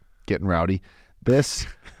 getting rowdy. This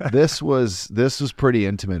was pretty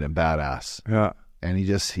intimate and badass. Yeah. And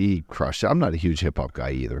he crushed it. I'm not a huge hip hop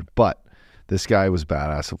guy either, but this guy was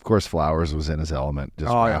badass. Of course, Flowers was in his element.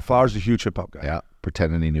 Flowers is a huge hip hop guy. Yeah,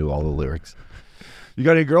 pretending he knew all the lyrics. You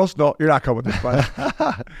got any girls? No, you're not coming with this, buddy.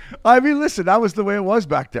 I mean, listen, that was the way it was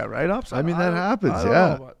back then, right? I mean, that happens,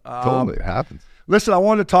 yeah. Totally, it happens. Listen, I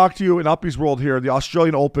wanted to talk to you in Uppy's world here, the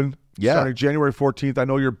Australian Open, Yeah. starting January 14th. I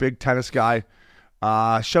know you're a big tennis guy.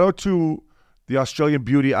 Shout out to the Australian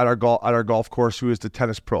beauty at our golf course, who is the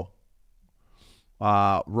tennis pro.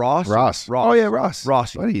 Ross. Oh, yeah, Ross.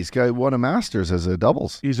 Ross. Buddy, he's won a Masters as a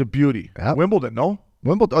doubles. He's a beauty. Yep. Wimbledon, no?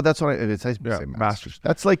 Wimbledon. Oh, that's what it's say Masters.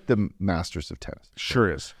 That's like the Masters of tennis.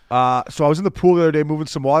 Sure is. So I was in the pool the other day moving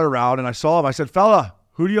some water around, and I saw him. I said, fella,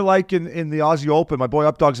 who do you like in the Aussie Open? My boy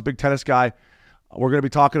Updog's a big tennis guy. We're going to be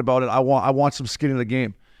talking about it. I want some skin in the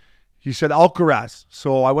game. He said Alcaraz.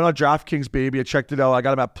 So I went on DraftKings, baby. I checked it out. I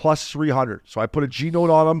got him at plus 300. So I put a G note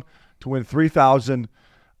on him to win 3,000.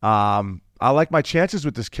 I like my chances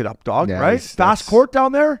with this kid, Updog, Yeah, right? Fast court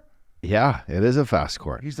down there. Yeah, it is a fast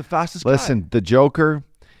court. He's the fastest guy. Listen, the Joker,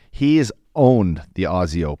 he has owned the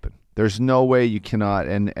Aussie Open. There's no way you cannot,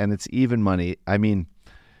 and it's even money. I mean,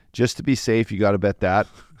 just to be safe, you got to bet that.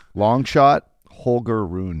 Long shot, Holger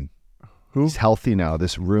Rune. Who? He's healthy now,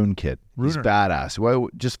 this Rune kid. He's badass. Well,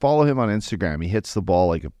 just follow him on Instagram. He hits the ball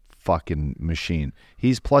like a fucking machine.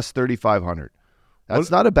 He's plus 3,500. That's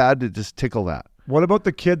not a bad to just tickle that. What about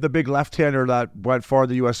the kid, the big left-hander that went far in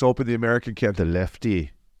the U.S. Open, the American kid? The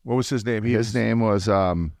lefty. What was his name? His name was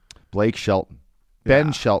Blake Shelton.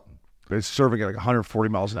 Ben Shelton. He's serving at like 140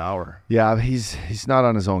 miles an hour. Yeah, he's not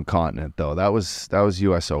on his own continent though. That was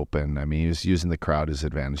U.S. Open. I mean, he was using the crowd as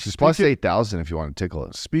advantage. He's plus 8,000 if you want to tickle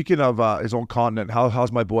it. Speaking of his own continent,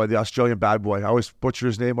 how's my boy, the Australian bad boy? I always butcher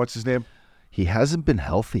his name. What's his name? He hasn't been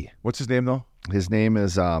healthy. What's his name though? His name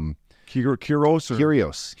is Kyrgios.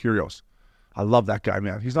 Kyrgios. I love that guy,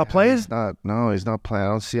 man. He's not playing? He's not playing. I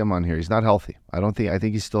don't see him on here. He's not healthy. I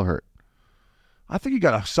think he's still hurt. I think you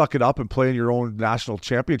got to suck it up and play in your own national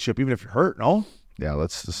championship, even if you're hurt, no? Yeah,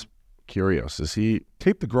 let's just Kyrgios. Is he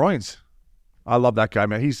tape the groins? I love that guy,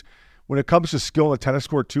 man. When it comes to skill in the tennis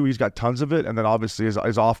court too, he's got tons of it, and then obviously his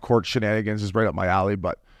off-court shenanigans is right up my alley.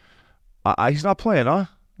 But he's not playing, huh?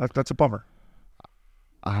 That's a bummer.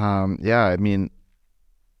 Yeah, I mean,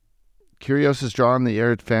 Kyrgios has drawn the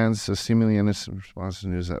air fans a seemingly innocent response to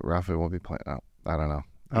news that Rafa won't be playing. I don't know.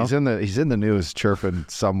 Oh. He's in the news chirping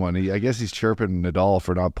someone. I guess he's chirping Nadal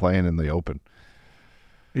for not playing in the Open.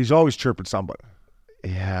 He's always chirping somebody.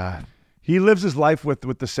 Yeah. He lives his life with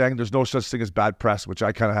the saying, there's no such thing as bad press, which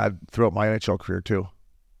I kind of had throughout my NHL career too.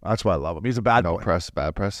 That's why I love him. He's a bad boy. No press,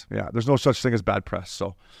 bad press. Yeah, there's no such thing as bad press.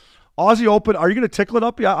 So, Aussie Open, are you going to tickle it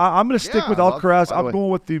up? Yeah, I'm going to stick with Alcaraz. I'm going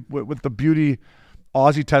with the beauty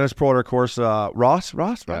Aussie tennis pro, of course, Ross.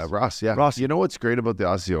 Yeah, Ross. Yeah, Ross. You know what's great about the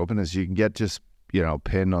Aussie Open is you can get just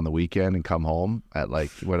pinned on the weekend and come home at like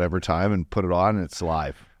whatever time and put it on and it's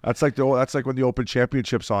live. That's like when the Open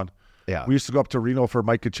Championship's on. Yeah, we used to go up to Reno for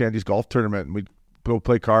Mike Kachandy's golf tournament, and we'd go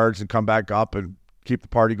play cards and come back up and keep the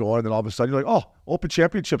party going. And then all of a sudden you're like, oh, Open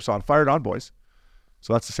Championship's on, fire it on, boys.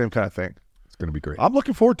 So that's the same kind of thing. It's gonna be great. I'm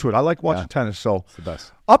looking forward to it. I like watching tennis. So it's the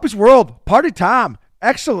best. Uppy's World party time,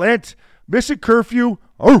 excellent. Missing curfew.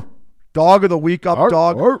 Oh, dog of the week,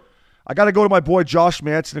 Updog. I got to go to my boy Josh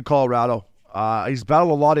Manson in Colorado. He's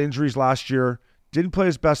battled a lot of injuries last year. Didn't play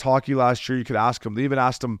his best hockey last year. You could ask him. They even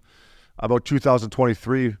asked him about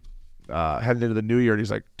 2023 heading into the new year. And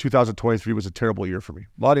he's like, 2023 was a terrible year for me.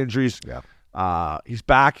 A lot of injuries. Yeah. He's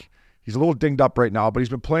back. He's a little dinged up right now, but he's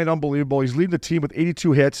been playing unbelievable. He's leading the team with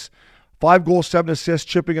 82 hits, 5 goals, 7 assists,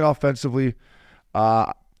 chipping in offensively.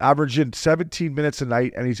 Averaging 17 minutes a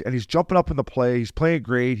night, and he's jumping up in the play. He's playing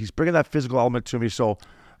great. He's bringing that physical element to me. So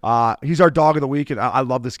he's our dog of the week, and I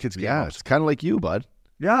love this kid's game. Yeah, it's kind of like you, bud.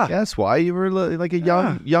 Yeah. That's why you were like a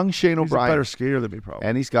young Shane O'Brien. He's a better skater than me, probably.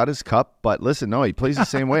 And he's got his cup. But listen, no, he plays the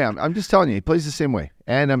same way. I'm just telling you, he plays the same way.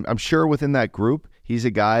 And I'm sure within that group, he's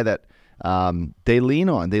a guy that they lean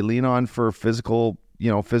on. They lean on for physical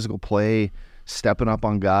play, stepping up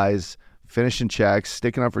on guys, finishing checks,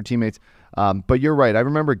 sticking up for teammates. But you're right. I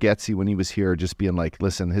remember Getsy when he was here just being like,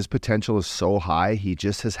 listen, his potential is so high. He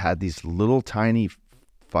just has had these little tiny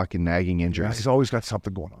fucking nagging injuries. Yeah, he's always got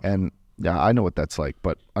something going on. And yeah, I know what that's like.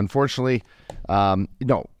 But unfortunately,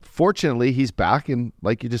 fortunately, he's back. And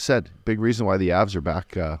like you just said, big reason why the Avs are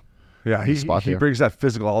back. Yeah, he brings that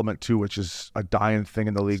physical element too, which is a dying thing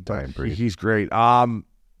in the league. He's great.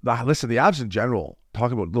 Listen, the Avs in general,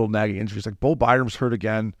 talking about little nagging injuries, like Bo Byram's hurt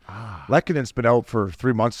again. Lekkonen's been out for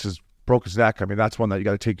 3 months, has broke his neck. I mean, that's one that you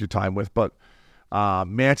got to take your time with. But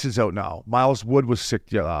Manson's out now. Miles Wood was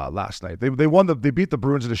sick last night. They beat the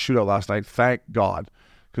Bruins in a shootout last night. Thank God,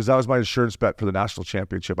 because that was my insurance bet for the national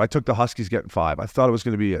championship. I took the Huskies getting 5. I thought it was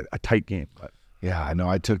going to be a tight game. But yeah, I know.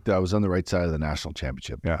 I was on the right side of the national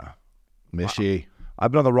championship. Yeah, Mishy.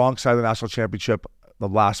 I've been on the wrong side of the national championship the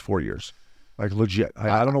last 4 years. Like legit.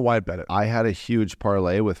 I don't know why I bet it. I had a huge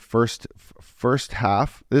parlay with first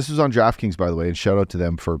half. This was on DraftKings, by the way, and shout out to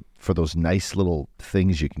them for those nice little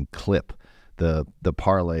things you can clip, the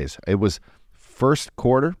parlays. It was first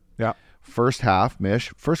quarter, first half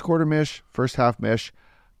mish, first quarter mish, first half mish,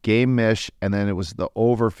 game mish, and then it was the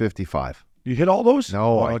over 55. You hit all those?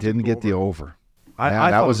 No, I didn't get the over.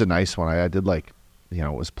 That was a nice one. I did it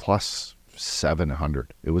was plus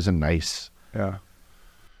 700. It was a nice. Yeah.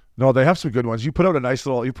 No, they have some good ones. You put out a nice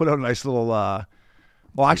little. Well,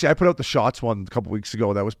 actually, I put out the shots one a couple weeks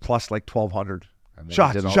ago. That was plus like 1,200.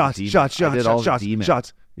 Shots.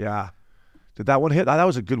 Yeah. Did that one hit? That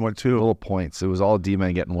was a good one too. Little points. It was all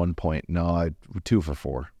D-man getting 1 point. No, 2 for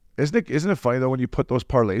 4. Isn't it funny though when you put those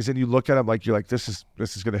parlays in, you look at them like you're like this is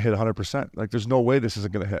going to hit 100%. Like there's no way this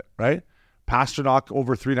isn't going to hit, right? Pasternak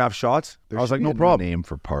over 3.5 shots. I was like, no problem. Name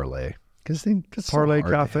for parlay because Parlay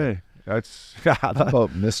Cafe. That's how about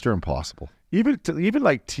Mr. Impossible. Even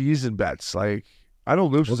like teas and bets. Like I know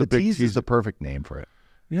Loops is a big tease. Is the perfect name for it.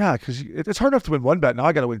 Yeah, because it's hard enough to win one bet. Now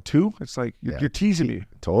I got to win 2. It's like you're teasing me.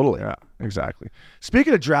 Totally. Yeah, exactly.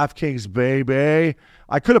 Speaking of DraftKings, baby,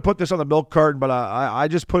 I could have put this on the milk carton, but I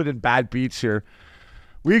just put it in bad beats here.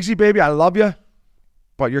 Weegsy, baby, I love you,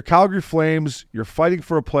 but your Calgary Flames, you're fighting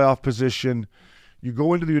for a playoff position. You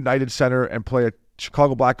go into the United Center and play a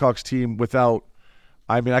Chicago Blackhawks team without.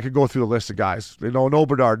 I mean, I could go through the list of guys. No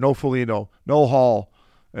Bedard, no Foligno, no Hall.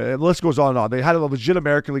 The list goes on and on. They had a legit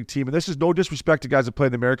American League team, and this is no disrespect to guys that play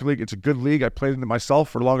in the American League. It's a good league. I played in it myself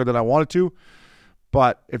for longer than I wanted to.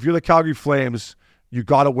 But if you're the Calgary Flames, you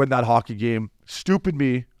got to win that hockey game. Stupid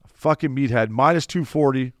me, fucking meathead, minus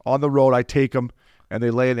 240 on the road. I take them, and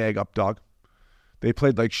they lay an egg up, dog. They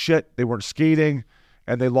played like shit. They weren't skating.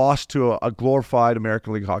 And they lost to a glorified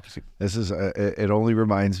American League hockey team. This is it only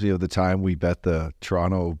reminds me of the time we bet the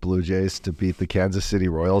Toronto Blue Jays to beat the Kansas City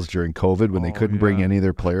Royals during COVID when they couldn't bring any of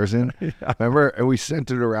their players in. Remember? And we sent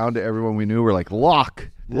it around to everyone we knew. We're like, lock.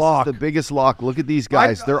 This is the biggest lock. Look at these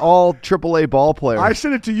guys. They're all AAA ball players. I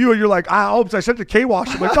sent it to you, and you're like, I sent it to K-Wash.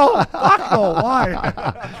 I'm like, oh, fuck no,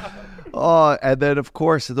 why? And then, of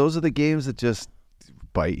course, those are the games that just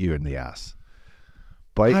bite you in the ass.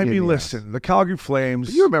 Listen, the Calgary Flames.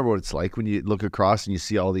 But you remember what it's like when you look across and you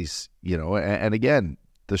see all these, and again,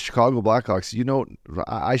 the Chicago Blackhawks,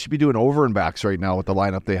 I should be doing over and backs right now with the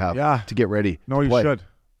lineup they have to get ready. No, you should.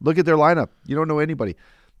 Look at their lineup. You don't know anybody.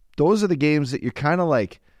 Those are the games that you're kind of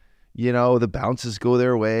like, the bounces go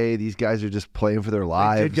their way. These guys are just playing for their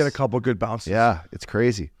lives. They did get a couple good bounces. Yeah, it's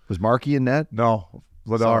crazy. Was Markey in net? No,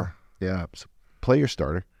 Vladar. Yeah, so play your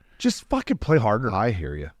starter. Just fucking play harder. I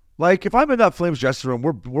hear you. Like, if I'm in that Flames dressing room,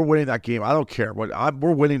 we're winning that game. I don't care.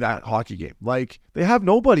 We're winning that hockey game. Like, they have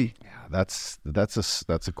nobody. Yeah, that's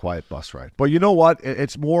a quiet bus ride. But you know what?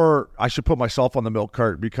 It's more, I should put myself on the milk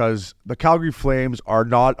cart because the Calgary Flames are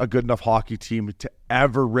not a good enough hockey team to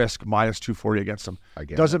ever risk minus 240 against them.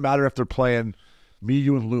 Doesn't matter if they're playing me,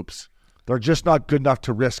 you, and Loops. They're just not good enough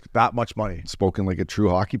to risk that much money. Spoken like a true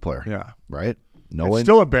hockey player. Yeah. Right? It's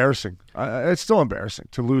still embarrassing. It's still embarrassing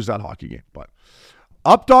to lose that hockey game, but...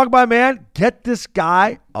 Up, dog, my man. Get this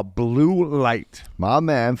guy a Blue Light. My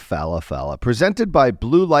man, fella. Presented by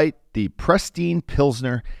Blue Light, the pristine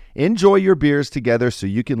Pilsner. Enjoy your beers together so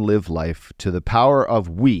you can live life to the power of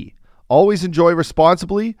we. Always enjoy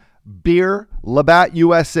responsibly. Beer, Labatt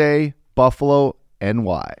USA, Buffalo,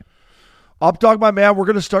 NY. Up, dog, my man. We're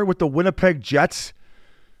going to start with the Winnipeg Jets.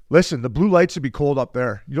 Listen, the Blue Lights would be cold up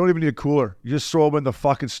there. You don't even need a cooler. You just throw them in the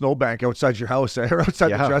fucking snowbank outside your house or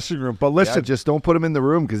outside the dressing room. But listen. Just don't put them in the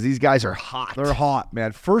room because these guys are hot. They're hot,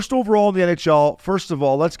 man. First overall in the NHL. First of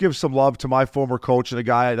all, let's give some love to my former coach and a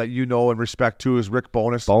guy that you know and respect too is Rick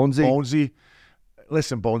Bowness. Bonesy.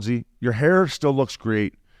 Listen, Bonesy, your hair still looks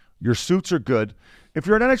great. Your suits are good. if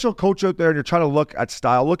you're an NHL coach out there and you're trying to look at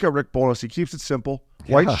style, look at Rick Bowness. He keeps it simple.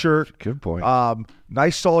 White shirt. Good point.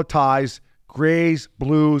 Nice solid ties, grays,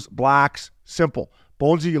 blues, blacks, simple.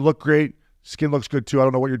 Bonesy, you look great. Skin looks good too. I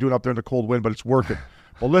don't know what you're doing up there in the cold wind, but it's working.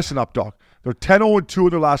 But listen up, Doc. They're 10-0-2 in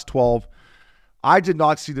their last 12. I did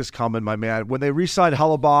not see this coming, my man. When they re-signed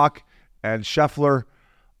Hellebuck and Scheffler,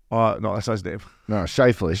 no, that's not his name. No,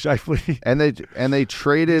 Scheifele. Scheifele. And they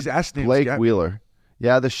traded These S names Blake get me. Wheeler.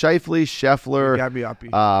 Yeah, the Scheifele, Scheffler. Got me uppy.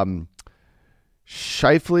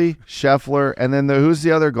 Scheifele, Scheffler, and then who's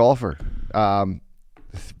the other golfer?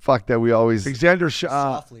 Fuck that we always Alexander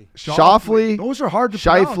Schauffele. Schauffele, Those are hard to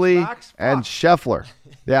pronounce. Scheifele, Max. and Fuck. Scheffler.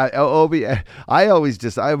 Yeah, Obi. I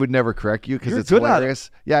would never correct you because You're it's good at it.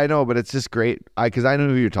 hilarious. Yeah, I know, but it's just great because I know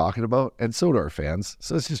who you're talking about, and so do our fans.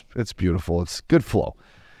 So it's beautiful. It's good flow.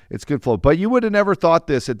 It's good flow. But you would have never thought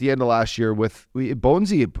this at the end of last year.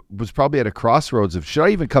 Bonesy was probably at a crossroads of should I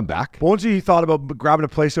even come back? Bonesy, he thought about grabbing a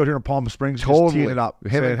place out here in Palm Springs, just teeing it up.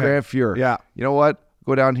 Him saying, and Grant Fuhrer. Yeah. You know what?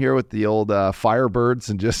 Go down here with the old Firebirds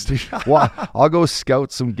and just I'll go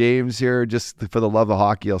scout some games here just for the love of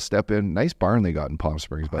hockey. I'll step in. Nice barn they got in Palm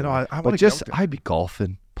Springs. By I know, the way. I wanna But get just out there. I'd be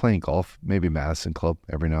playing golf, maybe Madison Club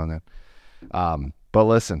every now and then. But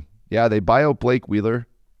listen, yeah, they buy out Blake Wheeler.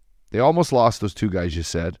 They almost lost those two guys you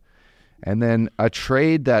said. And then a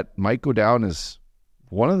trade that might go down as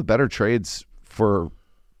one of the better trades for.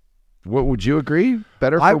 What would you agree?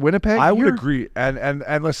 Better for Winnipeg? I would here? agree.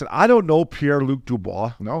 And listen, I don't know Pierre-Luc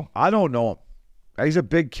Dubois. No. I don't know him. He's a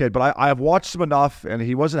big kid, but I have watched him enough, and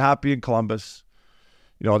he wasn't happy in Columbus.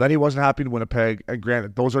 Then he wasn't happy in Winnipeg. And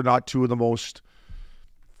granted, those are not two of the most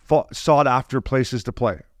sought-after places to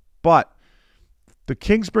play. But the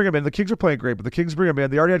Kings bring him in. The Kings are playing great, but the Kings bring him in.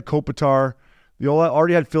 They already had Kopitar. They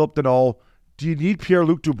already had Philip Deneau. Do you need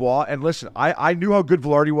Pierre-Luc Dubois? And listen, I knew how good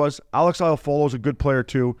Velarde was. Alex Iafallo is a good player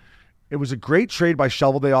too. It was a great trade by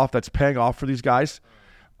Shoveldayoff that's paying off for these guys.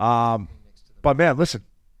 But, man, listen,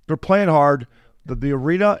 they're playing hard. The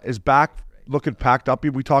arena is back looking packed up.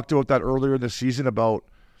 We talked about that earlier in the season about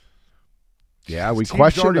we team's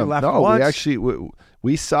questioned already them. left No, once. we actually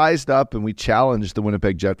we sized up and we challenged the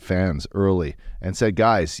Winnipeg Jet fans early and said,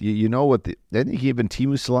 guys, you know what? Then even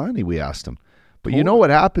Timu Solani, we asked him. But you know what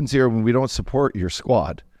happens here when we don't support your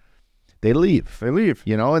squad? They leave. They leave.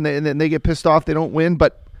 And then they get pissed off. They don't win.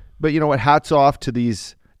 But you know what? Hats off to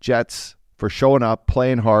these Jets for showing up,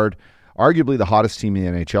 playing hard. Arguably the hottest team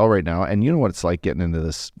in the NHL right now. And you know what it's like getting into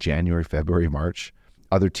this January, February, March.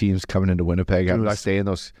 Other teams coming into Winnipeg, having to stay in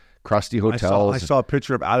those crusty hotels. I saw a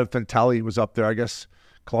picture of Adam Fantelli. He was up there. I guess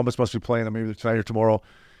Columbus must be playing them maybe tonight or tomorrow.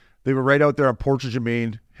 They were right out there on Portage and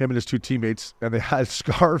Main, him and his two teammates, and they had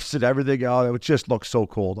scarves and everything out. It just looked so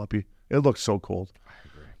cold, Uppy. It looked so cold. I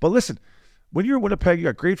agree. But listen, when you're in Winnipeg, you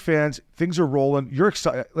got great fans. Things are rolling. You're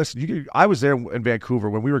excited. Listen, I was there in Vancouver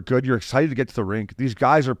when we were good. You're excited to get to the rink. These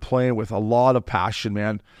guys are playing with a lot of passion,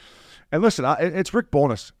 man. And listen, it's Rick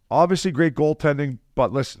Bowness. Obviously, great goaltending.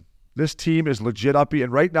 But listen, this team is legit, Uppy.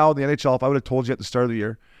 And right now in the NHL, if I would have told you at the start of the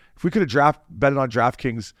year, if we could have betted on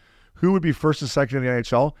DraftKings, who would be first and second in the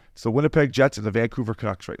NHL? It's the Winnipeg Jets and the Vancouver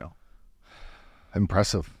Canucks right now.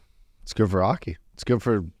 Impressive. It's good for hockey. It's good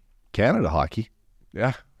for Canada hockey.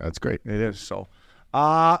 Yeah, That's great. it is. So,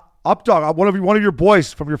 Updog, one of your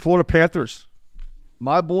boys from your Florida Panthers.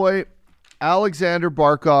 My boy, Alexander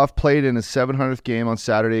Barkov, played in his 700th game on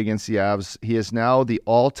Saturday against the Avs. He is now the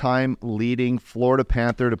all-time leading Florida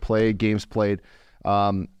Panther to play games played.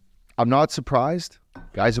 I'm not surprised.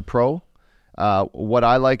 Guy's a pro. What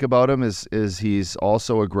I like about him is he's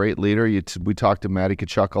also a great leader. We talk to Matty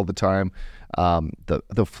Tkachuk all the time.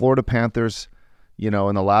 The Florida Panthers, in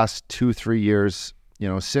the last 2-3 years,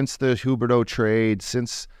 since the Huberdeau trade,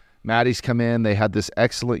 since Matty's come in, they had this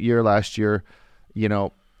excellent year last year.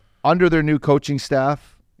 Under their new coaching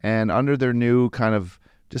staff and under their new kind of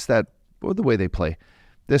just the way they play,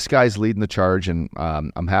 this guy's leading the charge, and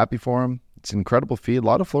I'm happy for him. It's an incredible feat. A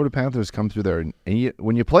lot of Florida Panthers come through there, and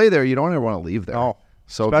when you play there, you don't ever want to leave there. No,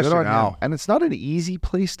 so especially good on now. him. And it's not an easy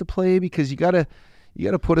place to play because you gotta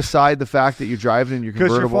put aside the fact that you're driving in your Because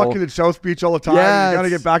convertible. you're fucking in South Beach all the time. Yeah, You got to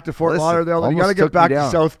get back to Fort Lauderdale. And you got to almost get took me back to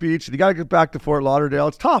down. South Beach. And you got to get back to Fort Lauderdale.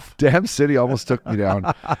 It's tough. Damn City almost took me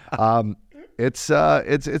down. It's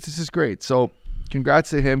just great. So congrats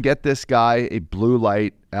to him. Get this guy a blue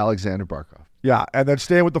light, Alexander Barkov. Yeah, and then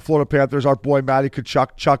staying with the Florida Panthers, our boy Matty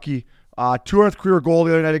Tkachuk, Chucky, 200th career goal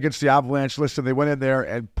the other night against the Avalanche. Listen, they went in there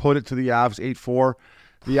and put it to the Avs 8-4.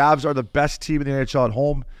 The Avs are the best team in the NHL at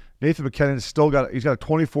home. Nathan McKinnon he's got a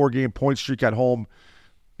 24-game point streak at home.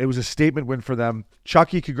 It was a statement win for them.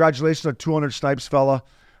 Chucky, congratulations on 200 snipes, fella.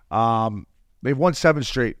 They've won 7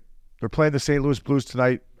 straight. They're playing the St. Louis Blues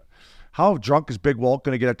tonight. How drunk is Big Walt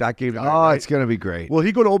going to get at that game tonight? Oh, right? it's going to be great. Will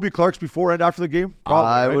he go to Obi Clark's before and after the game? Probably,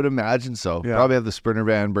 I right? would imagine so. Yeah. Probably have the Sprinter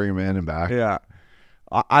van, bring him in and back. Yeah.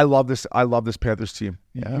 I love this. I love this Panthers team.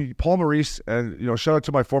 Yeah. Paul Maurice, and shout out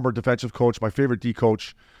to my former defensive coach, my favorite D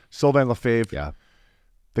coach, Sylvain Lefebvre. Yeah.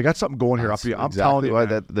 They got something going here up here. I'm exactly telling you, why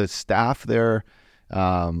man. the staff there,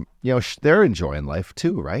 they're enjoying life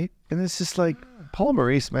too, right? And it's just like Paul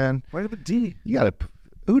Maurice, man. Right up a D. You got to.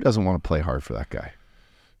 Who doesn't want to play hard for that guy?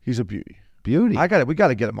 He's a beauty. Beauty. We got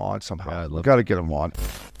to get him on somehow. Yeah, We got to get him on.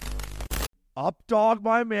 Up dog,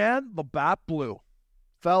 my man. The Bat Blue.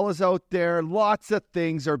 Fellas out there, lots of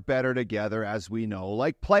things are better together, as we know,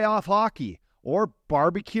 like playoff hockey or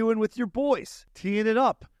barbecuing with your boys. Teeing it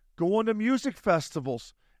up. Going to music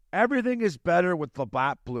festivals. Everything is better with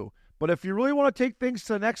Labatt Blue. But if you really want to take things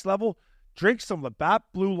to the next level, drink some Labatt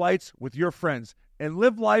Blue Lights with your friends and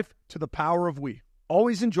live life to the power of we.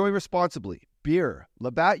 Always enjoy responsibly. Beer,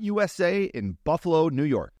 Labatt USA in Buffalo, New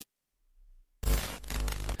York.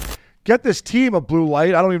 Get this team a Blue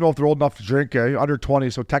Light. I don't even know if they're old enough to drink. Under 20,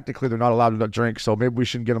 so technically they're not allowed to drink, so maybe we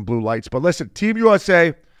shouldn't get them Blue Lights. But listen, Team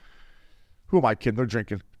USA, who am I kidding? They're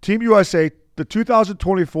drinking. Team USA, the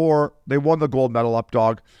 2024, they won the gold medal, up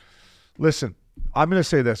dog. Listen, I'm going to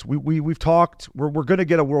say this. We've talked. We're going to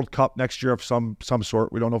get a World Cup next year of some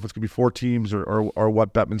sort. We don't know if it's going to be 4 teams or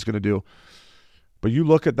what Bettman's going to do. But you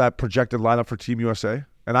look at that projected lineup for Team USA,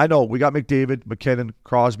 and I know we got McDavid, McKinnon,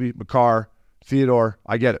 Crosby, McCarr, Theodore.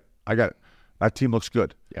 I get it. That team looks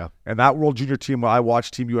good. Yeah. And that World Junior team, when I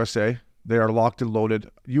watch Team USA, they are locked and loaded.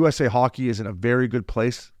 USA hockey is in a very good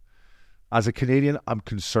place. As a Canadian, I'm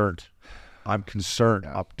concerned.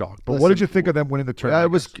 Up dog. But what did you think of them winning the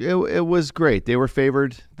tournament? It was great. They were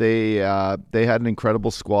favored. They had an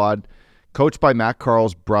incredible squad, coached by Matt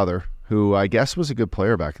Carl's brother, who I guess was a good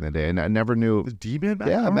player back in the day. And I never knew. The D-man, Matt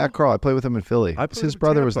Yeah, Carl? Matt Carl. I played with him in Philly. His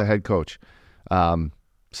brother was the head coach.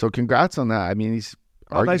 So congrats on that. I mean,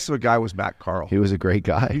 How nice of a guy was Matt Carl? He was a great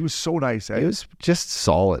guy. He was so nice. He was just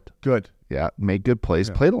solid. Good. Yeah, made good plays.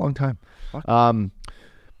 Yeah. Played a long time.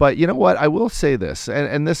 But you know what? I will say this,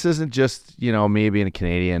 and this isn't just, me being a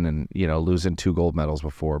Canadian and, losing 2 gold medals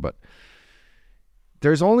before, but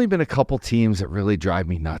there's only been a couple teams that really drive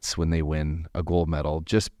me nuts when they win a gold medal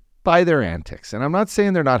just by their antics. And I'm not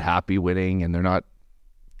saying they're not happy winning and they're not,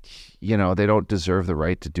 they don't deserve the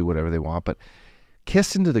right to do whatever they want, but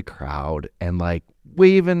kiss into the crowd and like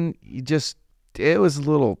waving,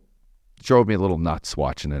 drove me a little nuts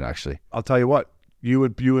watching it, actually. I'll tell you what, you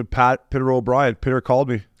and Peter O'Brien, Peter called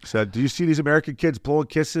me, said, do you see these American kids blowing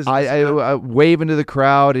kisses? I wave into the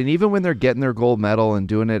crowd, and even when they're getting their gold medal and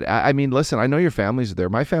doing it, I mean, listen, I know your families are there.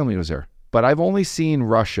 My family was there. But I've only seen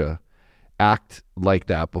Russia act like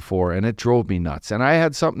that before, and it drove me nuts. And I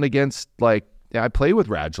had something against, I play with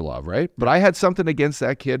Radulov, right? But I had something against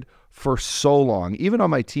that kid for so long. Even on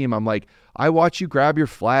my team, I'm like, I watch you grab your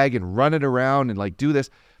flag and run it around and do this.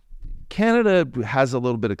 Canada has a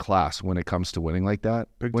little bit of class when it comes to winning like that.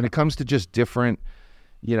 When it comes to just different,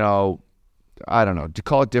 I don't know, to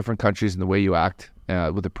call it different countries and the way you act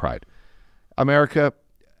with the pride. America,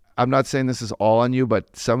 I'm not saying this is all on you,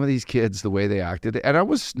 but some of these kids, the way they acted, and I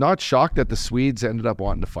was not shocked that the Swedes ended up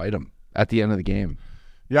wanting to fight them at the end of the game.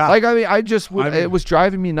 Yeah. It was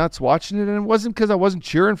driving me nuts watching it, and it wasn't because I wasn't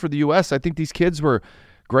cheering for the U.S. I think these kids were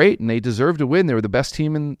great, and they deserved to win. They were the best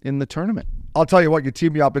team in the tournament. I'll tell you what, you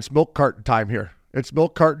team me up. It's milk carton time here. It's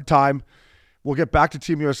milk carton time. We'll get back to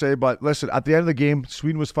Team USA, but listen, at the end of the game,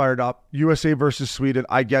 Sweden was fired up. USA versus Sweden.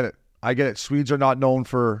 I get it. Swedes are not known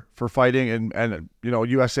for fighting, and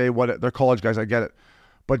USA, they're college guys. I get it.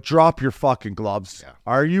 But drop your fucking gloves. Yeah.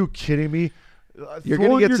 Are you kidding me? You're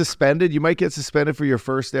going to get suspended. You might get suspended for your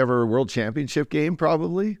first ever World Championship game,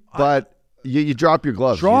 probably. But you drop your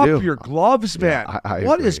gloves. Drop your gloves, man. Yeah,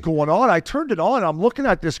 what is going on? I turned it on. I'm looking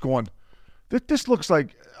at this going, this looks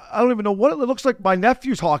like, I don't even know what it looks like. My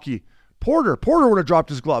nephew's hockey. Porter would have dropped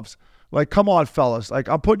his gloves. Come on, fellas.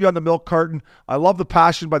 I'm putting you on the milk carton. I love the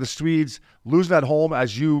passion by the Swedes. Losing at home,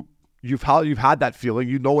 as you've had that feeling.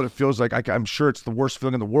 You know what it feels like. I'm sure it's the worst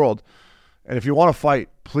feeling in the world. And if you want to fight,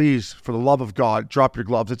 please, for the love of God, drop your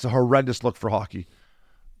gloves. It's a horrendous look for hockey.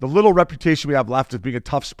 The little reputation we have left of being a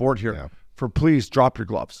tough sport here, please drop your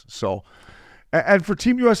gloves. So, and for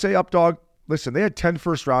Team USA, up dog, listen, they had 10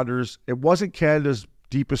 first-rounders. It wasn't Canada's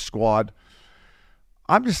deepest squad.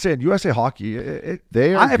 I'm just saying, USA hockey,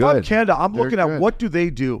 they are good. If I'm Canada, I'm They're looking at good. what do they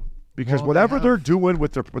do? Because whatever they're doing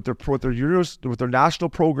with their Euros, with their national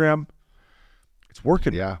program, it's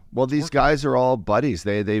working. Yeah. Well, these guys are all buddies.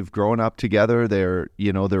 They've grown up together. Their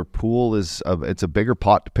pool it's a bigger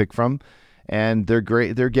pot to pick from, and they're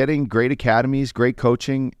great. They're getting great academies, great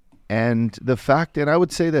coaching, And the fact, and I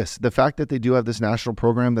would say this, the fact that they do have this national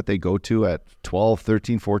program that they go to at 12,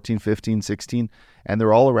 13, 14, 15, 16, and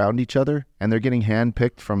they're all around each other, and they're getting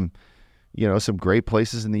handpicked from, some great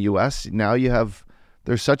places in the U.S. Now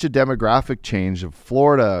there's such a demographic change of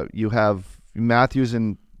Florida. You have Matthews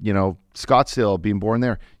in, Scottsdale being born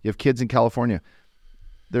there. You have kids in California.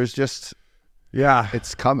 There's just,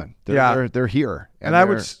 it's coming. They're here. And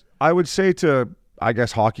I would say to, I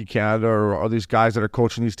guess, Hockey Canada or these guys that are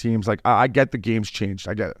coaching these teams, like, I get the game's changed.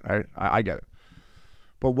 I get it. I get it.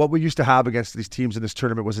 But what we used to have against these teams in this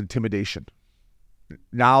tournament was intimidation.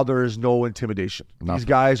 Now there is no intimidation. Nothing. These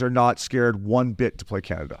guys are not scared one bit to play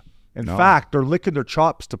Canada. In fact, they're licking their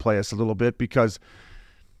chops to play us a little bit because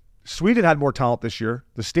Sweden had more talent this year.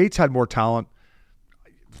 The States had more talent.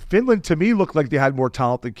 Finland, to me, looked like they had more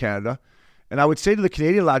talent than Canada. And I would say to the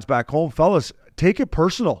Canadian lads back home, fellas, take it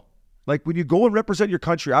personal. Like, when you go and represent your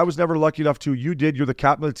country, I was never lucky enough to. You did. You're the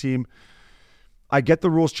captain of the team. I get the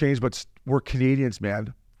rules changed, but we're Canadians,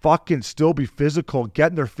 man. Fucking still be physical,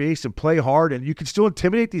 get in their face and play hard, and you can still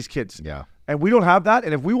intimidate these kids. Yeah. And we don't have that.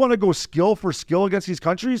 And if we want to go skill for skill against these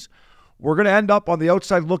countries, we're going to end up on the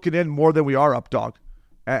outside looking in more than we are up, dog.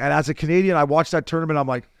 And as a Canadian, I watched that tournament. I'm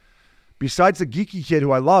like, besides the geeky kid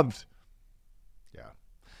who I loved,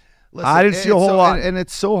 listen, I didn't see a whole lot. And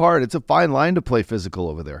it's so hard. It's a fine line to play physical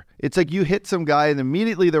over there. It's like you hit some guy and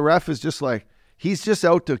immediately the ref is just like, he's just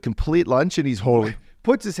out to complete lunch and he's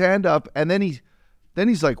puts his hand up and then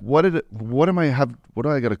he's like, what do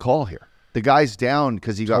I got to call here? The guy's down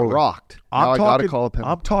because he got rocked. I got to call a penalty.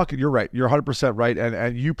 I'm talking. You're right. You're 100% right.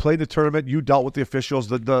 And you played the tournament. You dealt with the officials.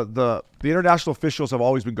 The international officials have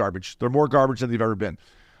always been garbage. They're more garbage than they've ever been.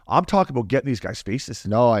 I'm talking about getting these guys' faces.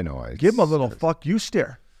 No, I know. Give them a little fuck you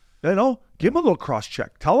stare. Give them a little cross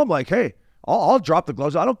check. Tell them like, hey, I'll drop the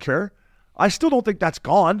gloves. I don't care. I still don't think that's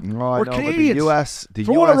gone. No, We're Canadians. The U.S.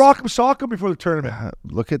 Throw in a rock'em sock'em before the tournament.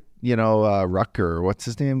 Look at Rucker. What's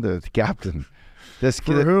his name? The captain. This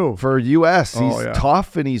kid for who? For U.S. He's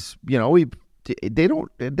tough and he's they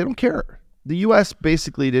don't care. The U.S.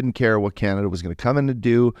 basically didn't care what Canada was going to come in to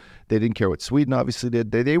do. They didn't care what Sweden obviously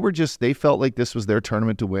did. They felt like this was their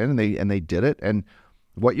tournament to win and they did it. And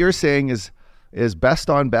what you're saying is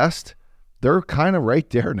best on best. They're kind of right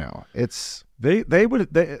there now. It's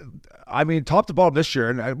I mean, top to bottom this year,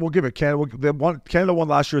 and we'll give it Canada. Canada won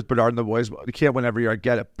last year with Bedard and the boys. They can't win every year. I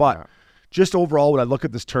get it, but just overall, when I look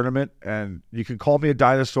at this tournament, and you can call me a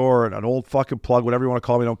dinosaur and an old fucking plug, whatever you want to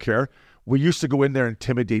call me, I don't care. We used to go in there and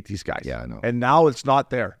intimidate these guys. Yeah, I know. And now it's not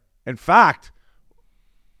there. In fact,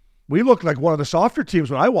 we look like one of the softer teams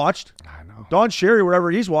when I watched. I know. Don Sherry,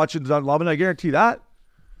 wherever he's watching, is unloving. I guarantee that.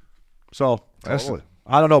 So, totally.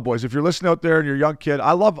 I don't know, boys. If you're listening out there and you're a young kid,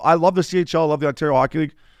 I love the CHL, I llove the Ontario Hockey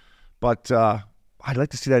League, but I'd like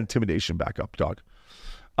to see that intimidation back up, dog.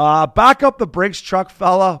 Back up the Brinks truck,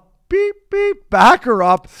 fella. Beep, beep, back her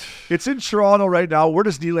up. It's in Toronto right now. Where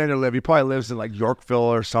does Nylander live? He probably lives in like Yorkville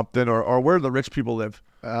or something, or where do the rich people live?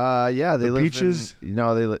 Yeah, they live Beaches.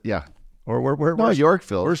 Yeah. Or where? No,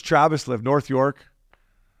 Yorkville. Where's Travis live? North York.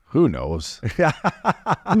 Who knows?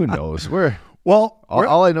 Who knows?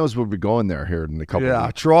 All I know is we'll be going there here in a couple of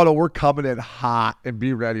weeks. Toronto, we're coming in hot and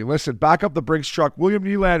be ready. Listen, back up the Brinks truck. William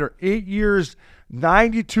Nylander, 8 years,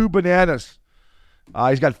 92 bananas.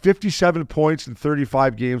 He's got 57 points in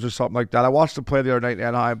 35 games or something like that. I watched him play the other night in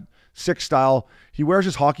Anaheim. Sick style. He wears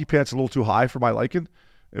his hockey pants a little too high for my liking.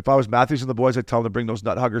 If I was Matthews and the boys, I'd tell him to bring those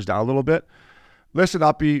nut huggers down a little bit. Listen,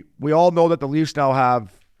 Uppy, we all know that the Leafs now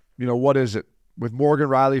have, what is it? With Morgan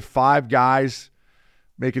Rielly, 5 guys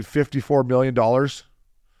making $54 million.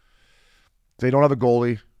 They don't have a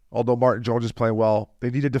goalie, although Martin Jones is playing well. They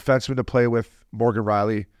need a defenseman to play with Morgan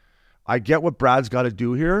Rielly. I get what Brad's got to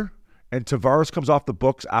do here, and Tavares comes off the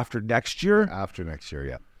books after next year. After next year,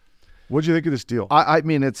 yeah. What do you think of this deal? I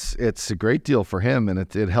mean, it's a great deal for him, and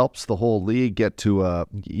it helps the whole league get to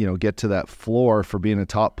that floor for being a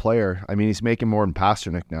top player. I mean, he's making more than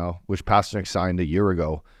Pasternak now, which Pasternak signed a year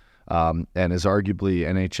ago. And is arguably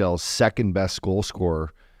NHL's second best goal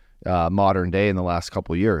scorer modern day in the last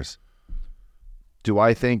couple of years. Do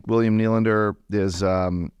I think William Nylander is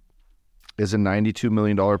a $92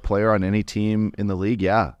 million player on any team in the league?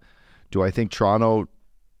 Yeah. Do I think Toronto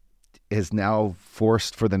is now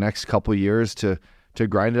forced for the next couple of years to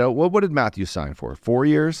grind it out? What did Matthews sign for? 4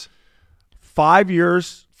 years? 5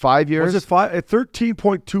 years. 5 years? Was it 5? At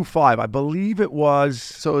 13.25, I believe it was.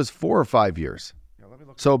 So it was 4 or 5 years.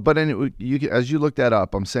 So, but as you look that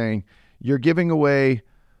up, I'm saying you're giving away,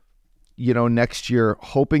 next year,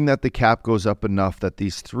 hoping that the cap goes up enough that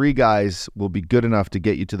these 3 guys will be good enough to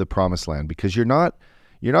get you to the promised land, because you're not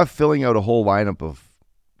filling out a whole lineup of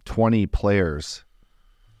 20 players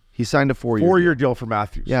He signed a 4-year 4-year deal for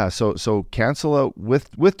Matthews. Yeah, so cancel out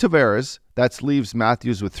with Tavares. That leaves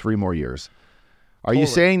Matthews with 3 more years. Are you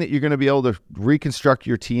saying that you're going to be able to reconstruct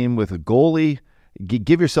your team with a goalie,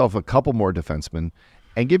 give yourself a couple more defensemen,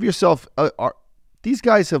 and give yourself these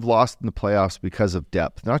guys have lost in the playoffs because of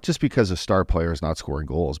depth, not just because of star players not scoring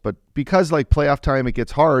goals, but because like playoff time it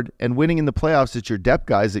gets hard, and winning in the playoffs, it's your depth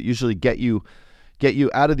guys that usually get you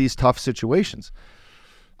out of these tough situations.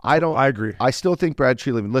 I agree. I still think Brad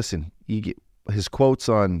Treliving, listen, his quotes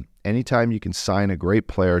on anytime you can sign a great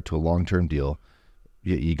player to a long-term deal,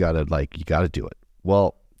 you gotta do it.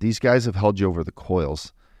 Well, these guys have held you over the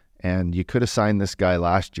coils, and you could have signed this guy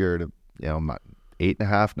last year to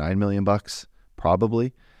 $8.5-9 million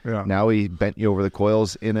probably. Yeah. Now he bent you over the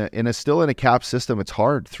coils still in a cap system. It's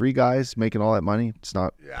hard. 3 guys making all that money. It's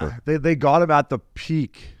not. Yeah. They got him at the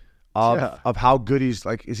peak of how good he's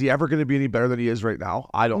like. Is he ever going to be any better than he is right now?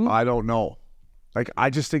 I don't know. Like, I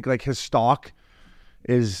just think like his stock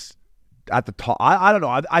is at the top. I don't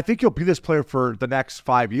know. I think he'll be this player for the next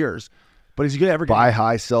 5 years. But is he going to ever buy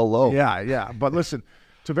high, sell low? Yeah. But listen,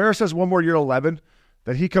 Tavares has 1 more year, 11.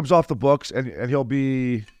 Then he comes off the books, and he'll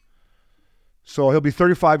be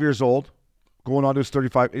 35 years old, going on to his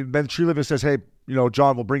 35. And then Treliving says, "Hey,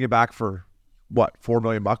 John, we'll bring you back for what, $4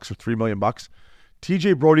 million or $3 million."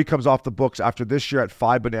 TJ Brody comes off the books after this year at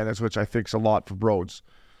 5 bananas, which I think is a lot for Broads.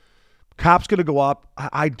 Cap's going to go up.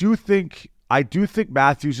 I do think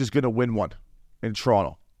Matthews is going to win one in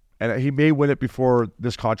Toronto, and he may win it before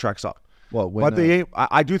this contract's up. Well, but they ain't.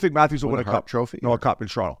 I do think Matthews will win a cup trophy. No, a cup in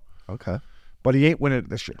Toronto. Okay, but he ain't winning it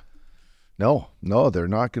this year. No, they're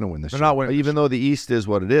not going to win this year. They're not winning. Even though the East is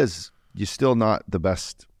what it is, you're still not the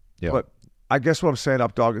best. Yeah. But I guess what I'm saying,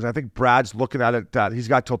 Updog, is I think Brad's looking at it that he's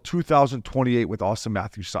got till 2028 with Austin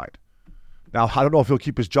Matthews signed. Now, I don't know if he'll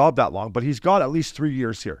keep his job that long, but he's got at least 3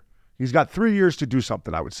 years here. He's got 3 years to do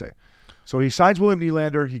something, I would say. So he signs William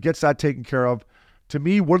Nylander. He gets that taken care of. To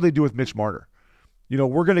me, what do they do with Mitch Marner?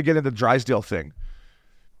 We're going to get into the Drysdale thing.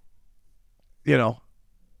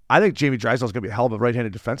 I think Jamie Drysdale's going to be a hell of a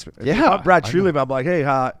right-handed defenseman. Yeah. Brad Treliving, I'm like,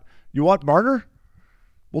 hey, you want Marner?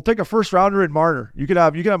 We'll take a first-rounder in Marner. You can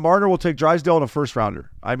have Marner. We'll take Drysdale and a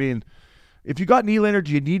first-rounder. I mean, if you got Nylander,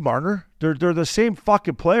 do you need Marner? They're the same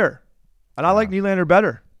fucking player, and I like Nylander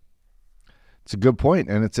better. It's a good point,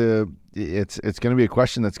 and it's going to be a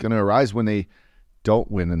question that's going to arise when they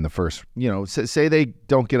don't win in the first. Say they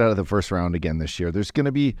don't get out of the first round again this year. It's going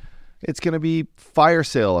to be fire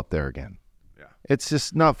sale up there again. Yeah, it's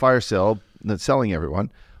just not fire sale that's selling everyone,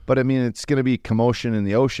 but I mean it's going to be commotion in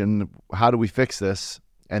the ocean. How do we fix this?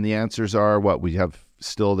 And the answers are what? We have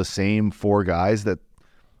still the same 4 guys that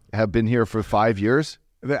have been here for 5 years.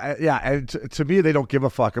 Yeah, and to me, they don't give a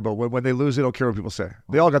fuck about when they lose. They don't care what people say.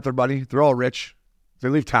 They all got their money. They're all rich. They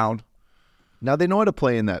leave town. Now they know how to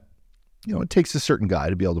play in that. It takes a certain guy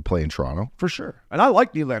to be able to play in Toronto. For sure. And I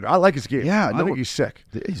like Nylander. I like his game. Yeah, I think he's sick.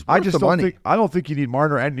 He's I don't think you need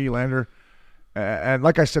Marner and Nylander. And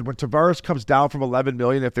like I said, when Tavares comes down from $11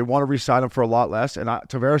 million, if they want to re-sign him for a lot less, and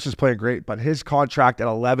Tavares is playing great, but his contract at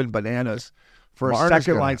 11 bananas for a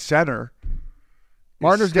second-line center.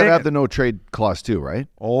 Marner's got to have the no-trade clause too, right?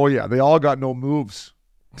 Oh, yeah. They all got no moves.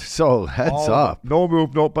 So, heads up. No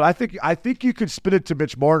move, no. But I think you could spin it to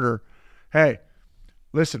Mitch Marner. Hey,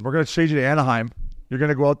 listen, we're going to change you to Anaheim. You're going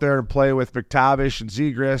to go out there and play with McTavish and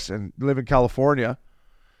Zegras and live in California.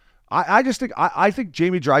 I just think I think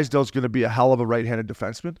Jamie Drysdale's going to be a hell of a right-handed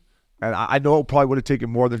defenseman. And I know it probably would have taken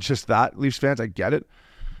more than just that. Leafs fans, I get it.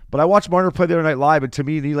 But I watched Marner play the other night live, and to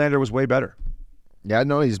me, Nylander was way better. Yeah,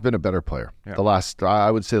 no, he's been a better player. Yeah.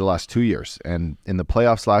 I would say the last 2 years. And in the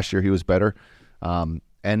playoffs last year, he was better. And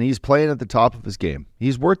he's playing at the top of his game.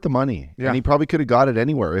 He's worth the money. Yeah. And he probably could have got it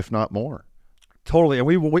anywhere, if not more. Totally. And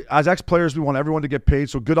we as ex-players, we want everyone to get paid.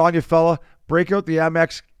 So good on you, fella. Break out the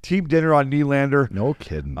Amex team dinner on Nylander. No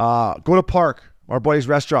kidding. Go to Park, our buddy's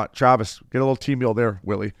restaurant. Travis, get a little team meal there,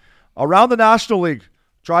 Willie. Around the National League,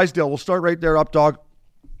 Drysdale. We'll start right there, Updog.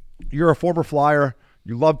 You're a former Flyer.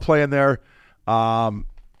 You love playing there.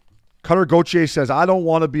 Cutter Gauthier says, I don't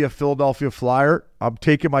want to be a Philadelphia Flyer. I'm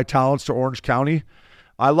taking my talents to Orange County.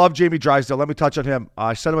 I love Jamie Drysdale. Let me touch on him.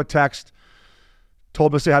 I sent him a text.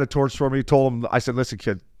 Told him to say hi to Torts for me. I said, listen,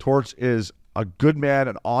 kid, Torts is a good man,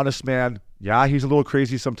 an honest man. Yeah, he's a little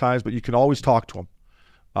crazy sometimes, but you can always talk to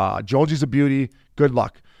him. Jonesy's a beauty. Good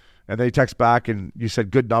luck. And then he texts back, and you said,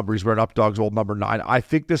 good number. He's wearing Updog's old number 9. I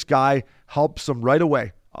think this guy helps them right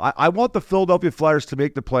away. I want the Philadelphia Flyers to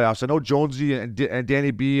make the playoffs. I know Jonesy and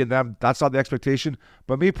Danny B and them, that's not the expectation.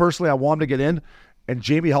 But me personally, I want them to get in, and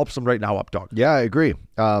Jamie helps them right now, Updog. Yeah, I agree.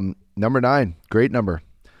 Number 9, great number.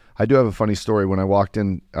 I do have a funny story. When I walked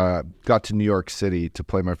in, got to New York City to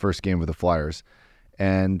play my first game with the Flyers,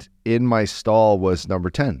 and in my stall was number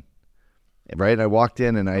 10. Right, and I walked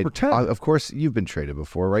in, and of course, you've been traded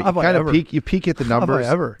before, right? Have you I kind of ever? peek. You peek at the numbers.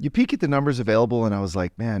 Have I ever? You peek at the numbers available, and I was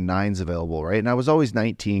like, man, 9's available, right? And I was always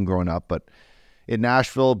 19 growing up, but in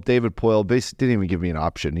Nashville, David Poile basically didn't even give me an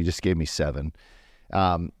option. He just gave me 7.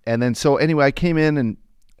 And then so anyway, I came in and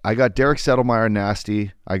I got Derek Settlemeyer,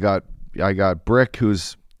 nasty. I got Brick,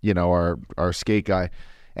 who's our skate guy.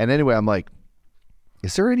 And anyway, I'm like,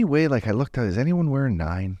 is there any way? Like I looked at, is anyone wearing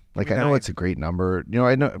 9? Like I know it's a great number.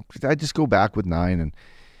 I know I just go back with 9. And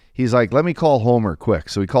he's like, let me call Homer quick.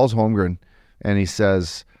 So he calls Holmgren and he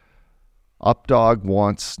says, Updog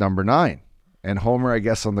wants number 9. And Homer, I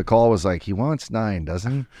guess, on the call was like, he wants 9,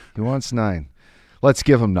 doesn't he? He wants 9. Let's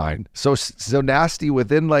give him 9. So Nasty,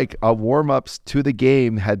 within like a warm-ups to the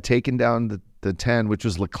game, had taken down the 10, which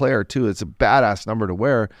was Leclerc too. It's a badass number to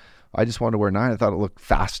wear. I just wanted to wear 9. I thought it looked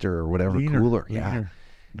faster or whatever, cooler. Yeah.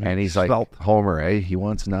 And he's like, Homer, he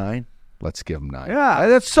wants 9. Let's give him 9. Yeah.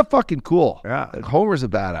 That's so fucking cool. Yeah. Homer's a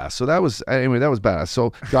badass. So that was badass.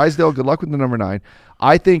 So Drysdale, good luck with the number 9.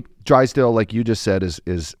 I think Drysdale, like you just said,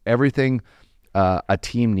 is everything a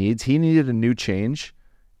team needs. He needed a new change.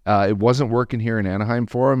 It wasn't working here in Anaheim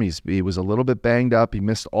for him. He was a little bit banged up. He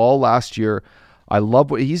missed all last year. I love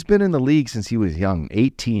what he's been in the league since he was young,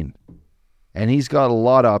 18. And he's got a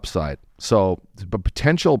lot of upside. So the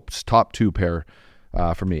potential top 2 pair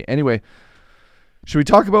for me. Anyway, should we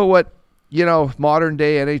talk about what modern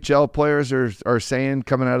day NHL players are saying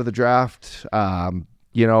coming out of the draft?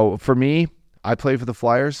 For me, I play for the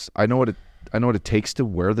Flyers. I know what it takes to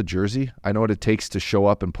wear the jersey. I know what it takes to show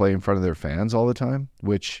up and play in front of their fans all the time,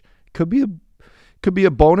 which could be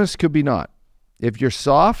a bonus, could be not. If you're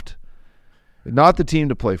soft, not the team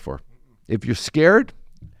to play for. If you're scared,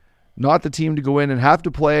 not the team to go in and have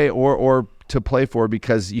to play or to play for,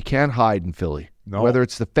 because you can't hide in Philly. No. Whether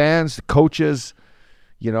it's the fans, the coaches,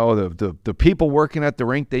 the people working at the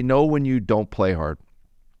rink, they know when you don't play hard.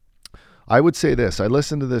 I would say this. I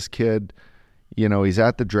listened to this kid, he's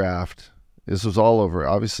at the draft. This was all over.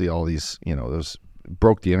 Obviously, all these, those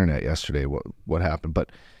broke the internet yesterday, what happened.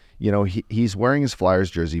 But, he's wearing his Flyers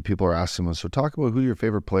jersey. People are asking him, so talk about who your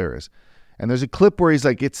favorite player is. And there's a clip where he's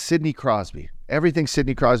like, it's Sidney Crosby. Everything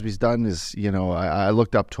Sidney Crosby's done is, I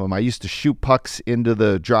looked up to him. I used to shoot pucks into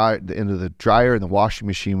the dryer and the washing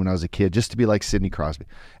machine when I was a kid just to be like Sidney Crosby.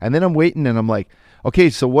 And then I'm waiting and I'm like, okay,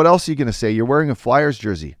 so what else are you going to say? You're wearing a Flyers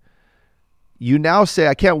jersey. You now say,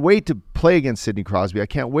 I can't wait to play against Sidney Crosby. I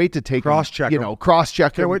can't wait to take cross-check him.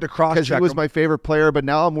 Cross-check him. Can't wait to cross-check him. Because he was my favorite player, but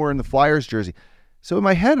now I'm wearing the Flyers jersey. So in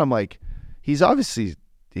my head, I'm like, he's obviously,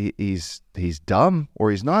 he's dumb,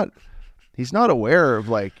 or he's not aware of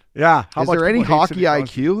like, yeah. Is there any hockey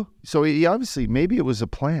IQ? So he obviously, maybe it was a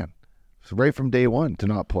plan. So right from day one to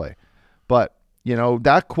not play. But,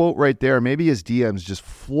 that quote right there, maybe his DMs just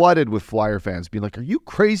flooded with Flyer fans being like, are you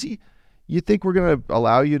crazy? You think we're going to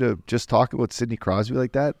allow you to just talk about Sidney Crosby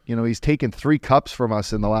like that? He's taken 3 cups from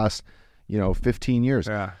us in the last, 15 years.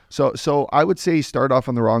 Yeah. So I would say he started off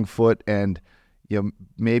on the wrong foot, and,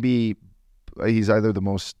 maybe he's either the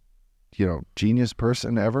most, genius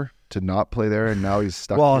person ever to not play there, and now he's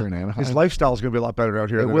stuck here in Anaheim. His lifestyle is going to be a lot better out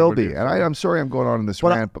here. It will be. And I'm sorry I'm going on in this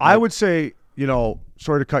rant. But I would say,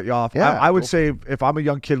 sorry to cut you off. Yeah, I would say if I'm a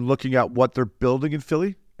young kid looking at what they're building in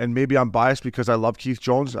Philly, and maybe I'm biased because I love Keith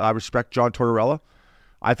Jones, I respect John Tortorella,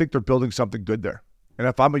 I think they're building something good there. And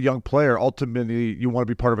if I'm a young player, ultimately you want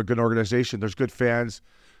to be part of a good organization. There's good fans.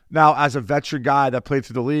 Now, as a veteran guy that played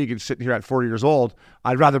through the league and sitting here at 40 years old,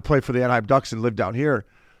 I'd rather play for the Anaheim Ducks than live down here.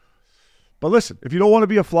 But listen, if you don't want to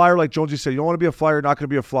be a Flyer, like Jonesy said, you don't want to be a Flyer, not going to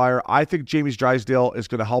be a Flyer, I think Jamie Drysdale is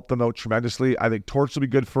going to help them out tremendously. I think Torts will be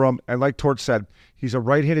good for him. And like Torts said, he's a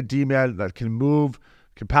right-handed D-man that can move,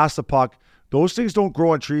 can pass the puck. Those things don't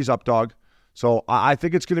grow on trees, Updog. So I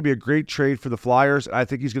think it's going to be a great trade for the Flyers. I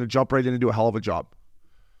think he's going to jump right in and do a hell of a job.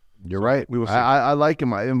 You're right. We will see. I like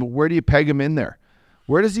him. Where do you peg him in there?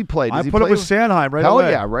 Where does he play? Does I he put play him with Sanheim right Hell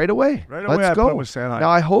away. Yeah, right away. Right away, Let's go. I put him with Sanheim. Now,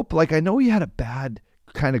 I hope, I know he had a bad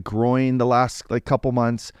kind of groin the last couple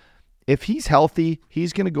months. If he's healthy,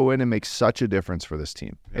 he's going to go in and make such a difference for this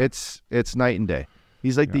team. Yeah. It's night and day.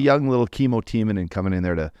 He's like the young little Chemo Timonen coming in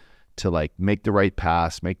there to make the right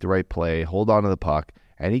pass, make the right play, hold on to the puck,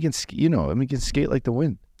 and he can he can skate like the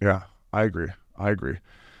wind. Yeah, I agree.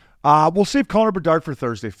 We'll save Connor Bedard for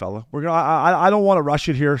Thursday, fella. We're gonna. I don't want to rush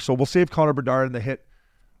it here, so we'll save Connor Bedard in the hit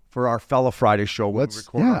for our Fella Friday show. Let's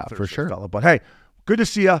on Thursday, for sure. Fella. But hey, good to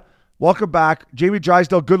see you. Welcome back, Jamie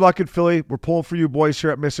Drysdale. Good luck in Philly. We're pulling for you boys here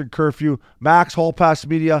at Missing Curfew. Max Hall Pass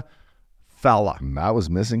Media, fella. That was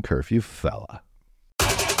Missing Curfew, fella.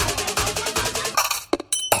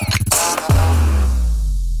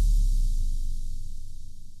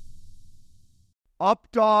 Up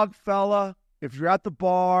dog, fella, if you're at the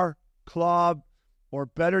bar, club, or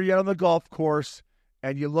better yet on the golf course,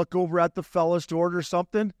 and you look over at the fellas to order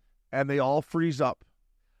something, and they all freeze up.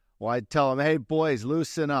 Well, I'd tell them, hey, boys,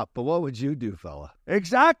 loosen up. But what would you do, fella?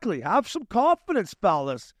 Exactly. Have some confidence,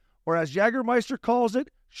 fellas. Or as Jägermeister calls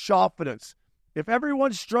it, shopfidence. If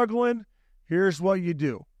everyone's struggling, here's what you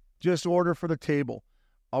do. Just order for the table.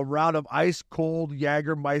 A round of ice-cold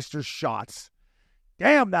Jägermeister shots.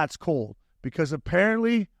 Damn, that's cold. Because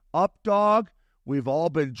apparently, up dog, we've all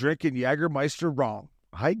been drinking Jägermeister wrong.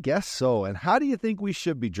 I guess so. And how do you think we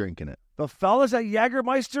should be drinking it? The fellas at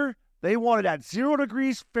Jägermeister, they want it at 0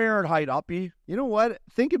 degrees Fahrenheit, uppy. You know what?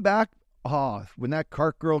 Thinking back, when that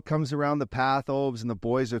cart girl comes around the path, Obes, and the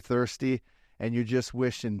boys are thirsty, and you're just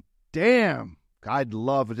wishing, damn, I'd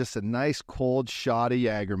love just a nice cold shot of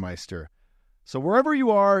Jägermeister. So wherever you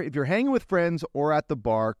are, if you're hanging with friends or at the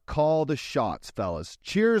bar, call the shots, fellas.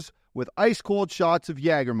 Cheers with ice-cold shots of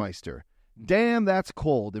Jägermeister. Damn, that's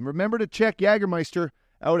cold. And remember to check Jägermeister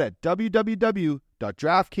out at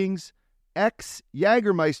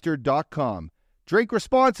www.draftkingsxjagermeister.com. Drink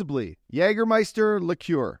responsibly. Jägermeister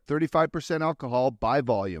Liqueur, 35% alcohol by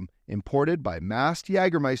volume. Imported by Mast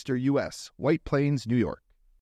Jägermeister, U.S., White Plains, New York.